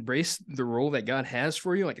once you embrace the role that God has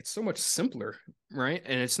for you, it's so much simpler, right?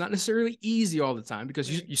 And it's not necessarily easy all the time because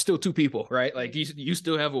you're still two people, right? Like you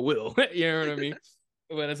still have a will, you know what I mean?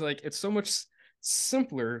 But it's so much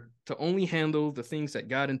simpler to only handle the things that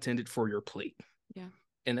God intended for your plate. Yeah.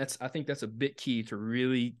 And I think that's a big key to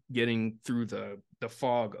really getting through the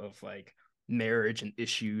fog of marriage and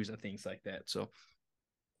issues and things like that. So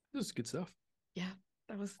this is good stuff. Yeah,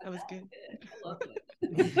 that was good. I love it.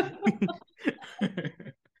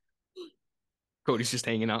 Cody's just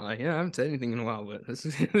hanging out I haven't said anything in a while, but this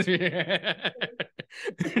is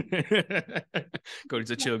Cody's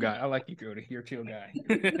a chill guy. I like you, Cody. You're a chill guy.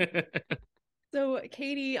 So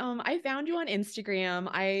Katie, I found you on Instagram.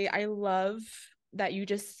 I love that you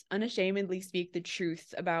just unashamedly speak the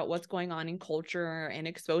truth about what's going on in culture and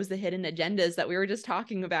expose the hidden agendas that we were just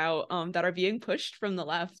talking about, that are being pushed from the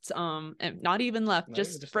left, and not even left,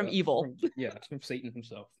 just from evil. From Satan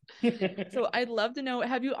himself. So I'd love to know,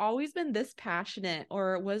 have you always been this passionate,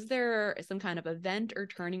 or was there some kind of event or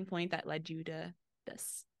turning point that led you to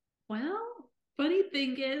this? Well, funny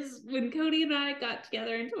thing is, when Cody and I got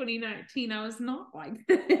together in 2019, I was not like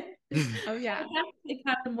that. Oh yeah. I was actually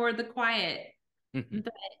kind of more the quiet. Mm-hmm.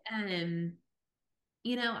 But I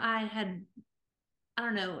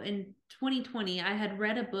don't know, in 2020 I had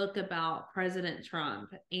read a book about President Trump,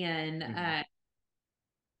 and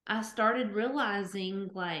I started realizing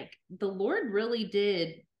the Lord really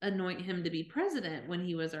did anoint him to be president when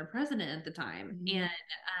he was our president at the time.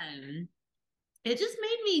 And it just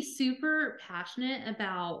made me super passionate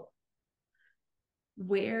about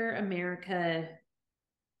where America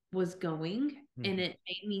was going. And it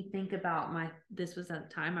made me think about this was at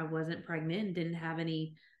the time I wasn't pregnant and didn't have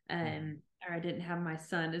any, or I didn't have my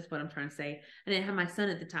son, is what I'm trying to say. I didn't have my son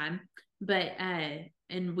at the time, but,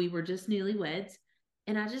 and we were just newlyweds.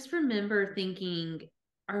 And I just remember thinking,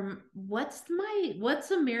 what's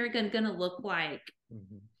America going to look like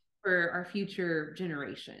for our future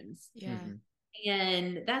generations? Yeah.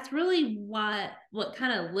 And that's really what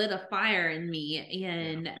kind of lit a fire in me.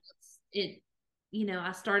 And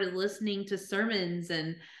I started listening to sermons,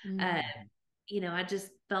 and I just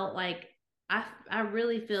felt like I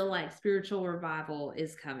really feel like spiritual revival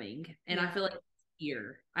is coming, and I feel like it's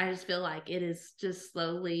here. I just feel like it is just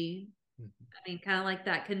slowly, kind of like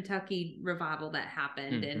that Kentucky revival that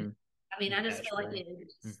happened. And I just feel like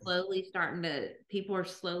it's slowly people are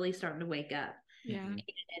slowly starting to wake up. Yeah.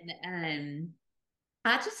 And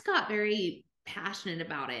I just got very passionate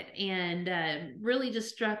about it, and really just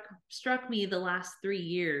struck me the last 3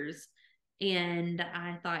 years. And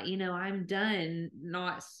I thought, I'm done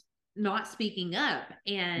not speaking up.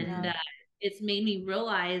 And it's made me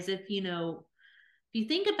realize, if you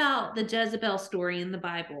think about the Jezebel story in the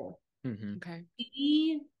Bible, okay,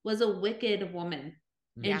 she was a wicked woman,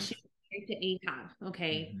 and she was married to Ahab.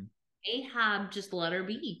 Okay. Ahab just let her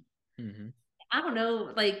be. I don't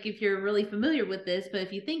know, if you're really familiar with this, but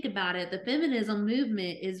if you think about it, the feminism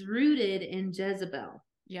movement is rooted in Jezebel.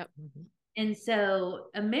 Yep. And so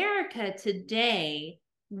America today,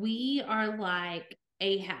 we are like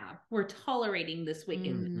Ahab. We're tolerating this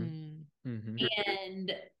wickedness.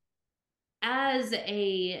 And as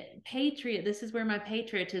a patriot, this is where my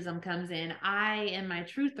patriotism comes in. I and my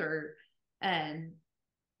truther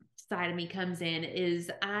side of me comes in, is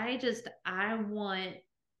I want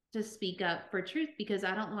to speak up for truth, because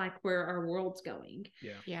I don't like where our world's going.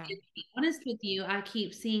 Yeah. And to be honest with you, I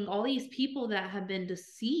keep seeing all these people that have been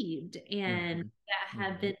deceived, and that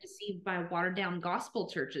have been deceived by watered down gospel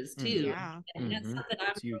churches too. Yeah. And that's something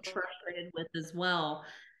I'm frustrated with as well,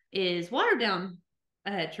 is watered down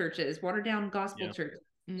churches, watered down gospel churches.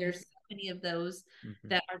 There's so many of those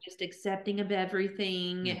that are just accepting of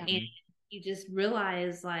everything. And you just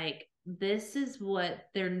realize, this is what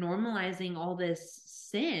they're normalizing, all this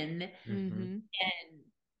sin. And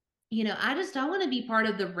I want to be part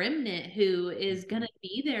of the remnant who is going to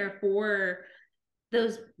be there for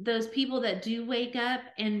those people that do wake up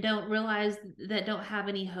and don't realize, that don't have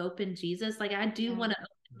any hope in Jesus. I do want to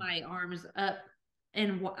open my arms up,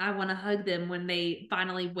 and I want to hug them when they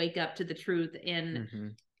finally wake up to the truth, and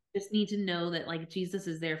just need to know that Jesus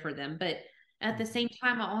is there for them. But at the same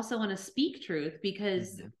time, I also want to speak truth,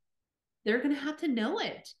 because they're going to have to know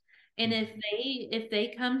it. And if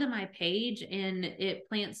they come to my page and it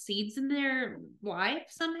plants seeds in their life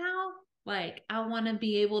somehow, I want to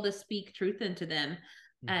be able to speak truth into them.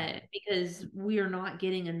 because we are not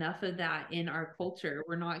getting enough of that in our culture.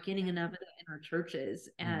 We're not getting enough of that in our churches,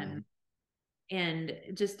 and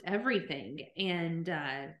just everything. And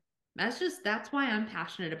that's why I'm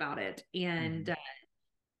passionate about it. And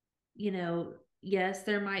yes,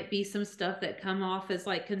 there might be some stuff that come off as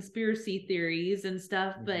like conspiracy theories and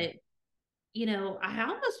stuff, but I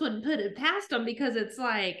almost wouldn't put it past them, because it's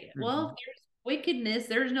like, well, if there's wickedness,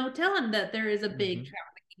 there's no telling that there is a big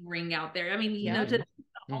trafficking ring out there. I mean, to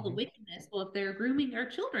all the wickedness. Well, if they're grooming our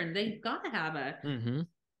children, they've got to have a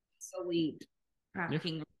elite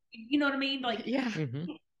trafficking. You know what I mean? Like,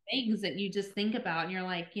 things that you just think about, and you're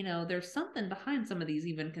like, there's something behind some of these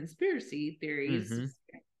even conspiracy theories.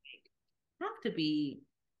 Have to be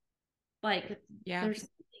like, there's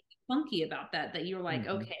something funky about that you're like,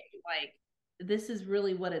 okay, like this is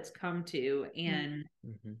really what it's come to. And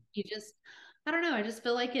you just, I don't know, I just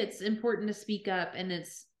feel like it's important to speak up, and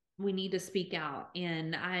we need to speak out.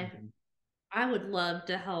 And I would love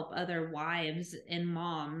to help other wives and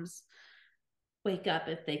moms wake up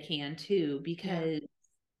if they can too, because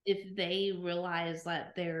if they realize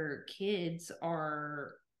that their kids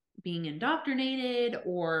are being indoctrinated,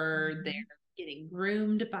 or they're getting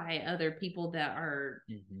groomed by other people that are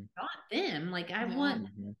not them, like I want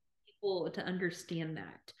people to understand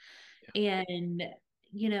that. And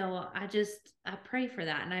I pray for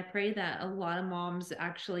that, and I pray that a lot of moms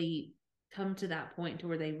actually come to that point to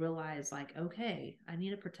where they realize, like, okay, I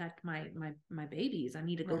need to protect my babies. I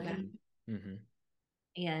need to go back.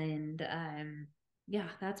 And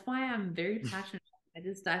that's why I'm very passionate.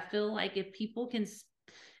 I feel like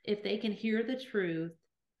if they can hear the truth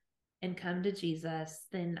and come to Jesus,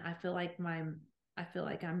 then I feel like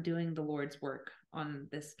I'm doing the Lord's work on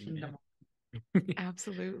this kingdom.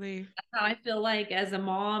 Absolutely. That's how I feel like, as a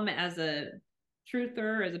mom, as a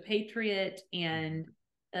truther, as a patriot. And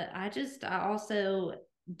I also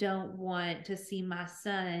don't want to see my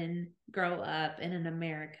son grow up in an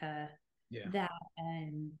America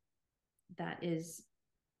that is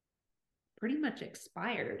pretty much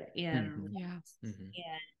expired. And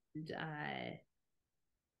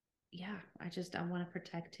I want to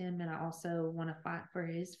protect him, and I also want to fight for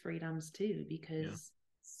his freedoms too, because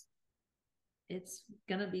it's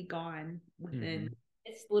gonna be gone within.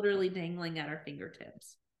 It's literally dangling at our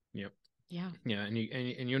fingertips. And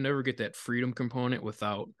you'll never get that freedom component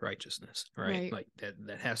without righteousness, right? Like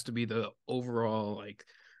that has to be the overall, like,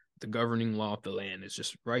 the governing law of the land is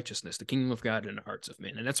just righteousness, the kingdom of God in the hearts of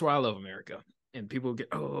men. And that's why I love America. And people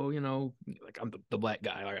get, like I'm the black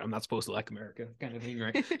guy, like, I'm not supposed to like America, kind of thing,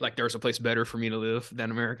 right? Like there's a place better for me to live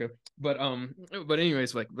than America. But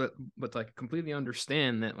anyways, like, but like, completely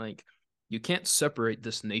understand that, like, you can't separate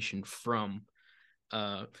this nation from.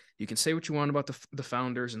 You can say what you want about the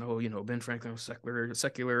founders and Ben Franklin was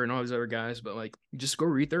secular and all these other guys, but like, just go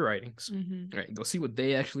read their writings, right? Go see what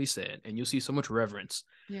they actually said, and you'll see so much reverence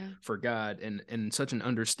for God and such an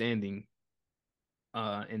understanding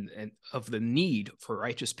and of the need for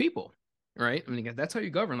righteous people, right? I mean, that's how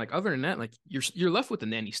you govern. Like, other than that, like, you're left with the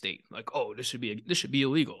nanny state. Like, oh, this should be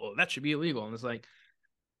illegal. Oh, that should be illegal. And it's like,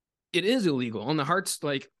 it is illegal on the hearts.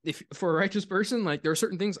 Like, if for a righteous person, like, there are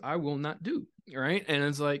certain things I will not do, right? And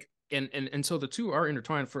it's like, and so the two are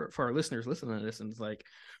intertwined for our listeners listening to this. And it's like,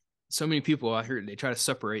 so many people out here, they try to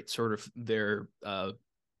separate sort of their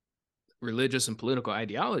religious and political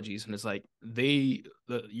ideologies, and it's like,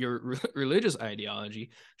 your religious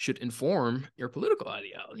ideology should inform your political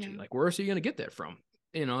ideology. Like, where else are you going to get that from?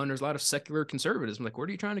 And there's a lot of secular conservatism. Like, what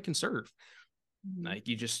are you trying to conserve? Like,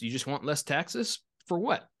 you just want less taxes for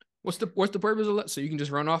what? What's the purpose of that? So you can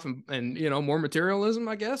just run off and more materialism,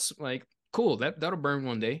 I guess. Like, cool, that'll burn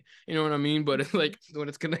one day. You know what I mean? But it's like, when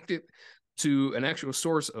it's connected to an actual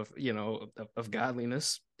source of of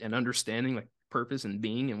godliness and understanding, like purpose and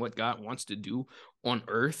being and what God wants to do on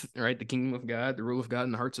earth, right? The kingdom of God, the rule of God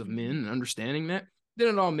in the hearts of men, and understanding that, then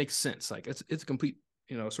it all makes sense. Like, it's a complete,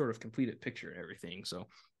 sort of completed picture and everything. So,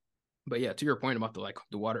 but yeah, to your point about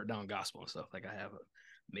the watered down gospel and stuff, like, I have a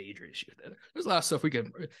major issue with that. There's a lot of stuff this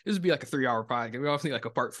would be like a 3-hour podcast. We also need like a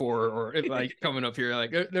part 4 or like coming up here.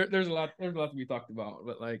 Like, there's a lot to be talked about.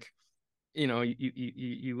 But like,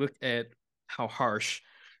 you look at how harsh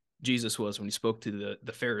Jesus was when he spoke to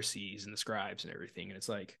the Pharisees and the scribes and everything, and it's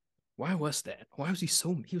like, why was that? Why was he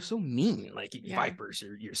was so mean? Like, vipers,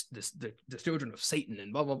 you're the children of Satan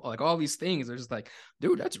and blah blah blah, like all these things. They're just like,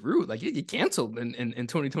 dude, that's rude. Like, you canceled in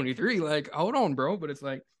 2023. Like, hold on, bro. But it's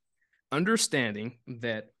like, understanding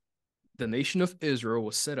that the nation of Israel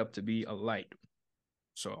was set up to be a light,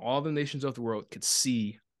 so all the nations of the world could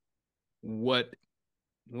see what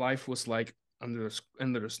life was like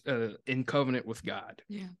in covenant with God.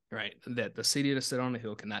 Yeah. Right. That the city that set on the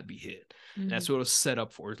hill cannot be hid. Mhm. That's what it was set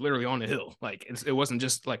up for. It's literally on the hill. Like it wasn't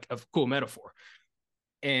just like a cool metaphor.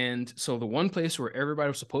 And so the one place where everybody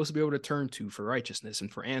was supposed to be able to turn to for righteousness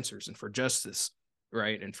and for answers and for justice,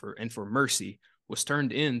 right, and for mercy, was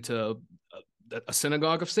turned into a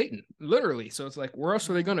synagogue of Satan, literally. So it's like, where else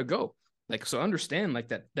are they going to go? Like, so understand, like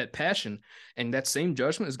that passion and that same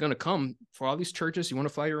judgment is going to come for all these churches. You want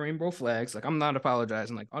to fly your rainbow flags. Like, I'm not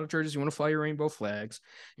apologizing. Like, all the churches, you want to fly your rainbow flags.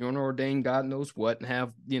 You want to ordain God knows what and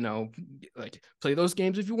have, like, play those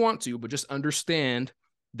games if you want to, but just understand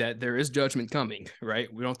that there is judgment coming, right?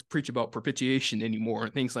 We don't have to preach about propitiation anymore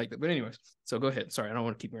and things like that. But anyways, so go ahead. Sorry, I don't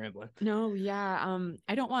want to keep rambling. No, yeah.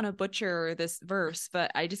 I don't want to butcher this verse, but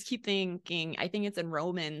I just keep thinking, I think it's in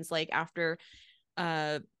Romans, like after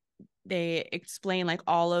they explain like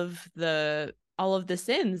all of the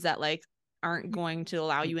sins that like aren't going to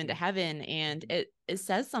allow you into heaven. And it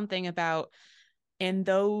says something about, and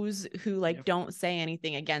those who like don't say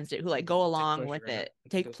anything against it, who like go along with it,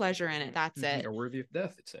 take pleasure in it. That's it. Are worthy of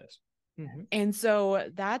death, it says. Mm-hmm. And so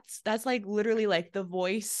that's like literally like the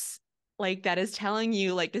voice like that is telling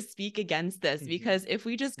you like to speak against this, because if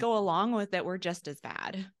we just go along with it, we're just as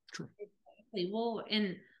bad. True. Well,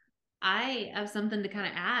 and I have something to kind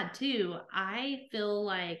of add too. I feel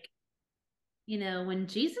like, when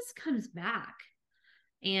Jesus comes back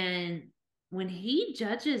and when he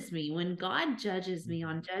judges me, when God judges me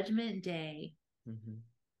on Judgment Day,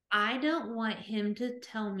 I don't want him to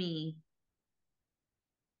tell me,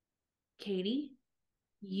 Katie,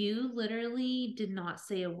 you literally did not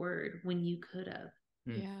say a word when you could have.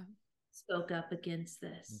 Yeah. Spoke up against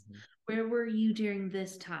this. Where were you during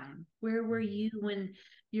this time? Where were you when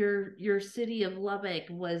your city of Lubbock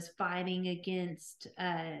was fighting against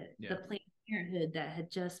the Planned Parenthood that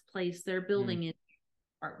had just placed their building in?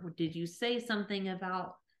 Or did you say something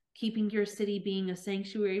about keeping your city being a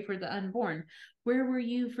sanctuary for the unborn? Where were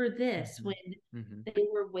you for this when they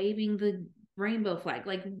were waving the rainbow flag?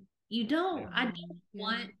 Like, I don't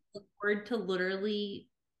want the Lord to literally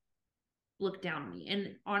look down on me.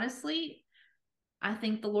 And honestly, I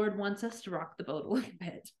think the Lord wants us to rock the boat a little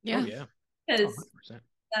bit. Yeah. Because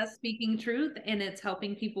that's speaking truth, and it's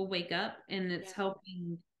helping people wake up, and it's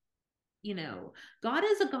helping, God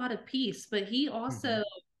is a God of peace, but he also,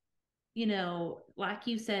 like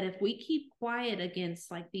you said, if we keep quiet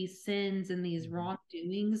against like these sins and these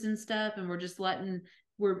wrongdoings and stuff, and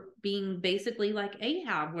we're being basically like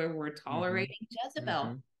Ahab, where we're tolerating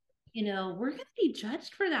Jezebel, we're going to be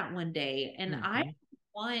judged for that one day. And I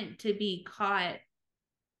want to be caught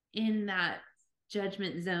in that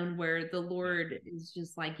judgment zone where the Lord is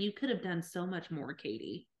just like, you could have done so much more,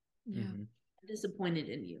 Katie. I'm disappointed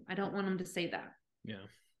in you. I don't want him to say that.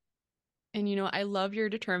 And I love your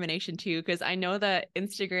determination too, because I know that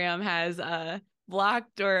Instagram has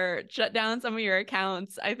blocked or shut down some of your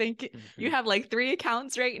accounts. I think you have like 3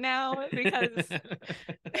 accounts right now because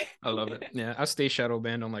I love it. Yeah, I stay shadow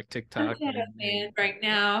banned on like TikTok. I'm shadow banned right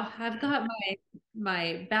now. I've got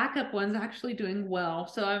my backup one's actually doing well,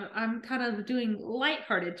 so I'm kind of doing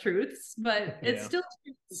lighthearted truths, but it's still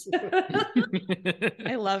truths.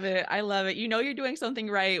 I love it. You're doing something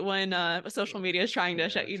right when social media is trying to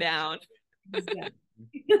shut you down.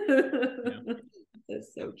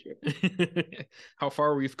 That's so true. How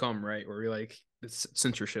far we've come, right? Where we're like, it's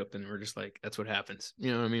censorship, and we're just like, that's what happens.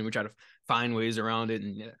 You know what I mean? We try to find ways around it,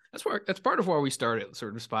 and that's part of why we started sort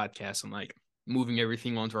of this podcast and like moving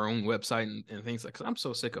everything onto our own website and things like. Cause I'm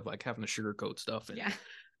so sick of like having to sugarcoat stuff and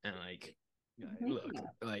like, look,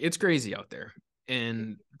 like it's crazy out there,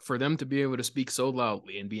 and for them to be able to speak so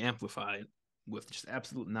loudly and be amplified with just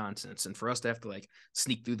absolute nonsense, and for us to have to like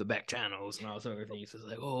sneak through the back channels and all this other things, it's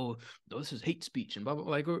like, oh, no, this is hate speech and blah blah.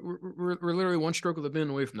 Like we're literally one stroke of the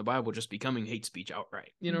pen away from the Bible just becoming hate speech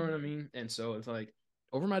outright. You know what I mean? And so it's like,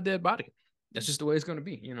 over my dead body. That's just the way it's going to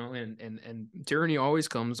be, and tyranny always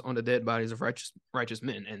comes on the dead bodies of righteous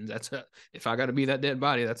men. And that's if I got to be that dead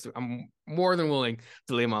body, I'm more than willing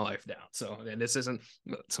to lay my life down. So, and this isn't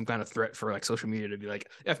some kind of threat for like social media to be like,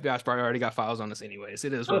 FBI's probably already got files on us anyways.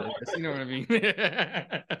 It is what it is. You know what I mean?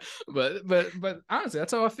 but honestly,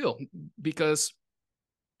 that's how I feel, because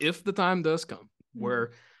if the time does come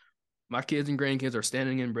where my kids and grandkids are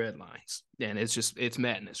standing in bread lines, and it's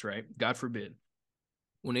madness, right? God forbid.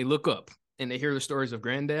 When they look up and they hear the stories of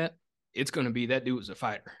granddad, it's going to be that dude was a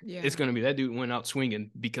fighter. It's going to be that dude went out swinging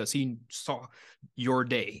because he saw your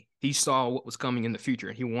day. He saw what was coming in the future,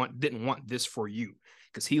 and he didn't want this for you,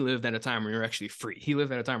 because he lived at a time where you're actually free. He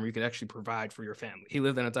lived at a time where you could actually provide for your family. He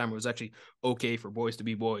lived at a time where it was actually okay for boys to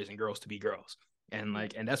be boys and girls to be girls. And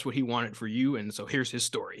like, and that's what he wanted for you. And so here's his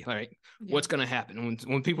story. Like, Yeah. what's gonna happen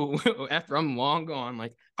when people after I'm long gone?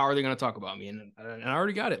 Like, how are they gonna talk about me? And I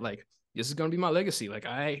already got it. Like, this is gonna be my legacy. Like,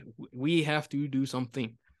 we have to do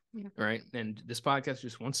something, Yeah. right? And this podcast is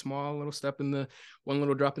just one small little step in one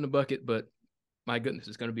little drop in the bucket. But my goodness,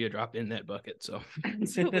 it's gonna be a drop in that bucket. So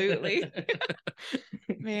Absolutely.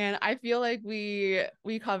 Man, I feel like we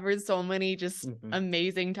covered so many just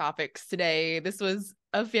amazing topics today. This was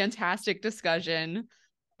a fantastic discussion.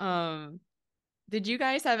 Did you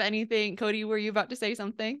guys have anything? Cody, were you about to say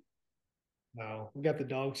something? No, we got the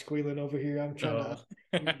dog squealing over here. I'm trying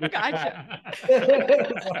to. Gotcha.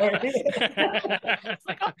 Sorry. It's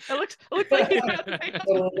like, oh, it looks like he's about to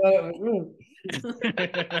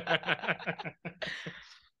say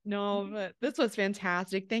No, but this was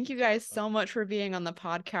fantastic. Thank you guys so much for being on the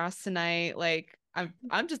podcast tonight. Like,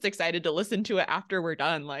 I'm just excited to listen to it after we're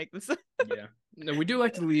done. Like this. Yeah. No, we do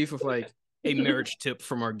like to leave with like a marriage tip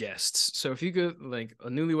from our guests. So if you could, like, a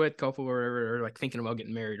newlywed couple or whatever, or like thinking about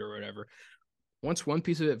getting married or whatever, what's one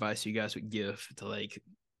piece of advice you guys would give to like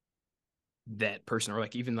that person, or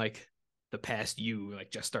like even like the past you, like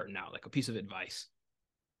just starting out, like a piece of advice?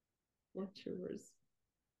 What's yours?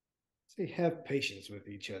 Say have patience with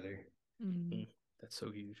each other. That's so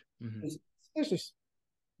huge. Especially,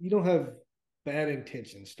 you don't have bad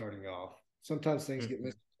intentions starting off. Sometimes things get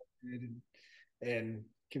misinterpreted and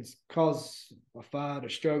can cause a fight or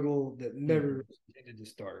struggle that never was intended to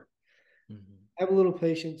start. Have a little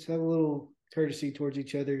patience, have a little courtesy towards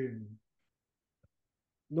each other, and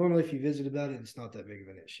normally if you visit about it, it's not that big of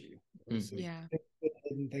an issue. Yeah.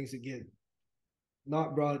 Things that get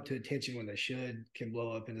not brought to attention when they should can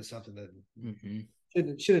blow up into something that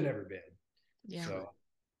should have never been. Yeah. So,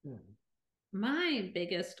 my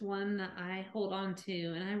biggest one that I hold on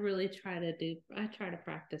to, and I really try to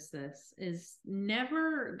practice this, is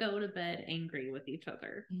never go to bed angry with each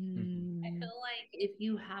other. I feel like if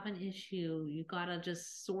you have an issue, you gotta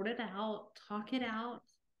just sort it out, talk it out.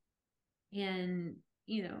 And,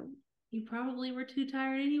 you probably were too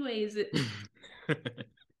tired anyways.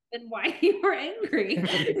 And why you were angry,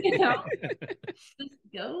 just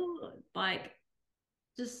go, like,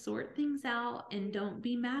 just sort things out and don't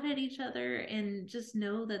be mad at each other, and just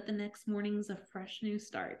know that the next morning's a fresh new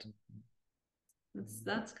start.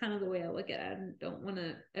 That's kind of the way I look at it. I don't want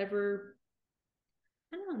to ever,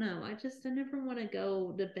 I don't know, I never want to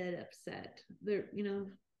go to bed upset there,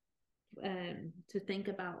 to think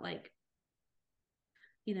about, like,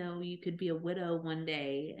 you could be a widow one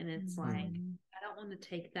day, and it's like, I don't want to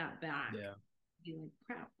take that back. Yeah. Be like,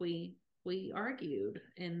 crap, we argued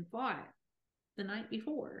and fought the night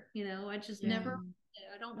before. I just never,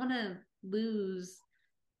 I don't want to lose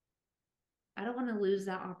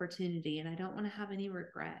that opportunity, and I don't want to have any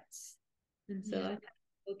regrets. And so I kind of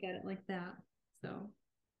look at it like that. So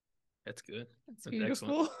that's good. That's beautiful.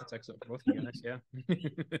 Excellent. That's excellent for both of you guys. Yeah.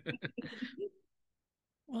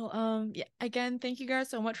 Well, again, thank you guys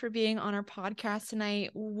so much for being on our podcast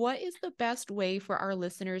tonight. What is the best way for our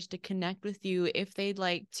listeners to connect with you if they'd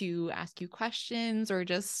like to ask you questions or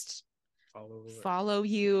just follow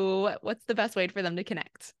you? What's the best way for them to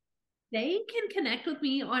connect? They can connect with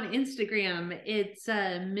me on Instagram. It's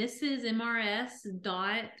Mrs. MRS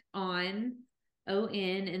 .on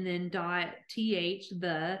and then .th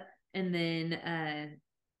and then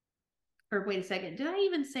or wait a second, did I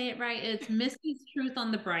even say it right? It's Missy's Truth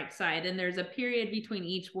on the Bright Side, and there's a period between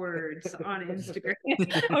each word on Instagram.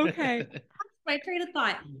 Okay. My train of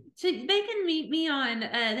thought. So they can meet me on,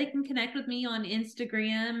 they can connect with me on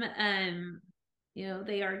Instagram.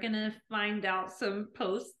 They are going to find out some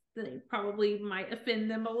posts that probably might offend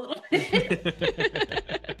them a little bit.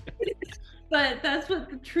 But that's what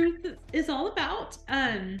the truth is all about.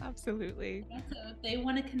 Absolutely. So if they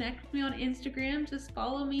want to connect with me on Instagram, just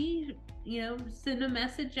follow me, send a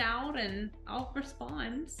message out and I'll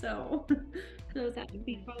respond. So that would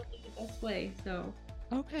be probably the best way. So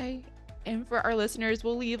okay. And for our listeners,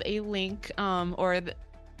 we'll leave a link or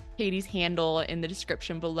Katie's handle in the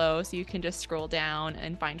description below, so you can just scroll down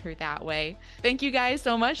and find her that way. Thank you guys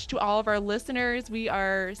so much to all of our listeners. We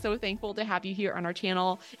are so thankful to have you here on our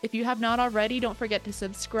channel. If you have not already, don't forget to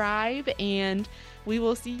subscribe, and we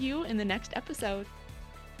will see you in the next episode.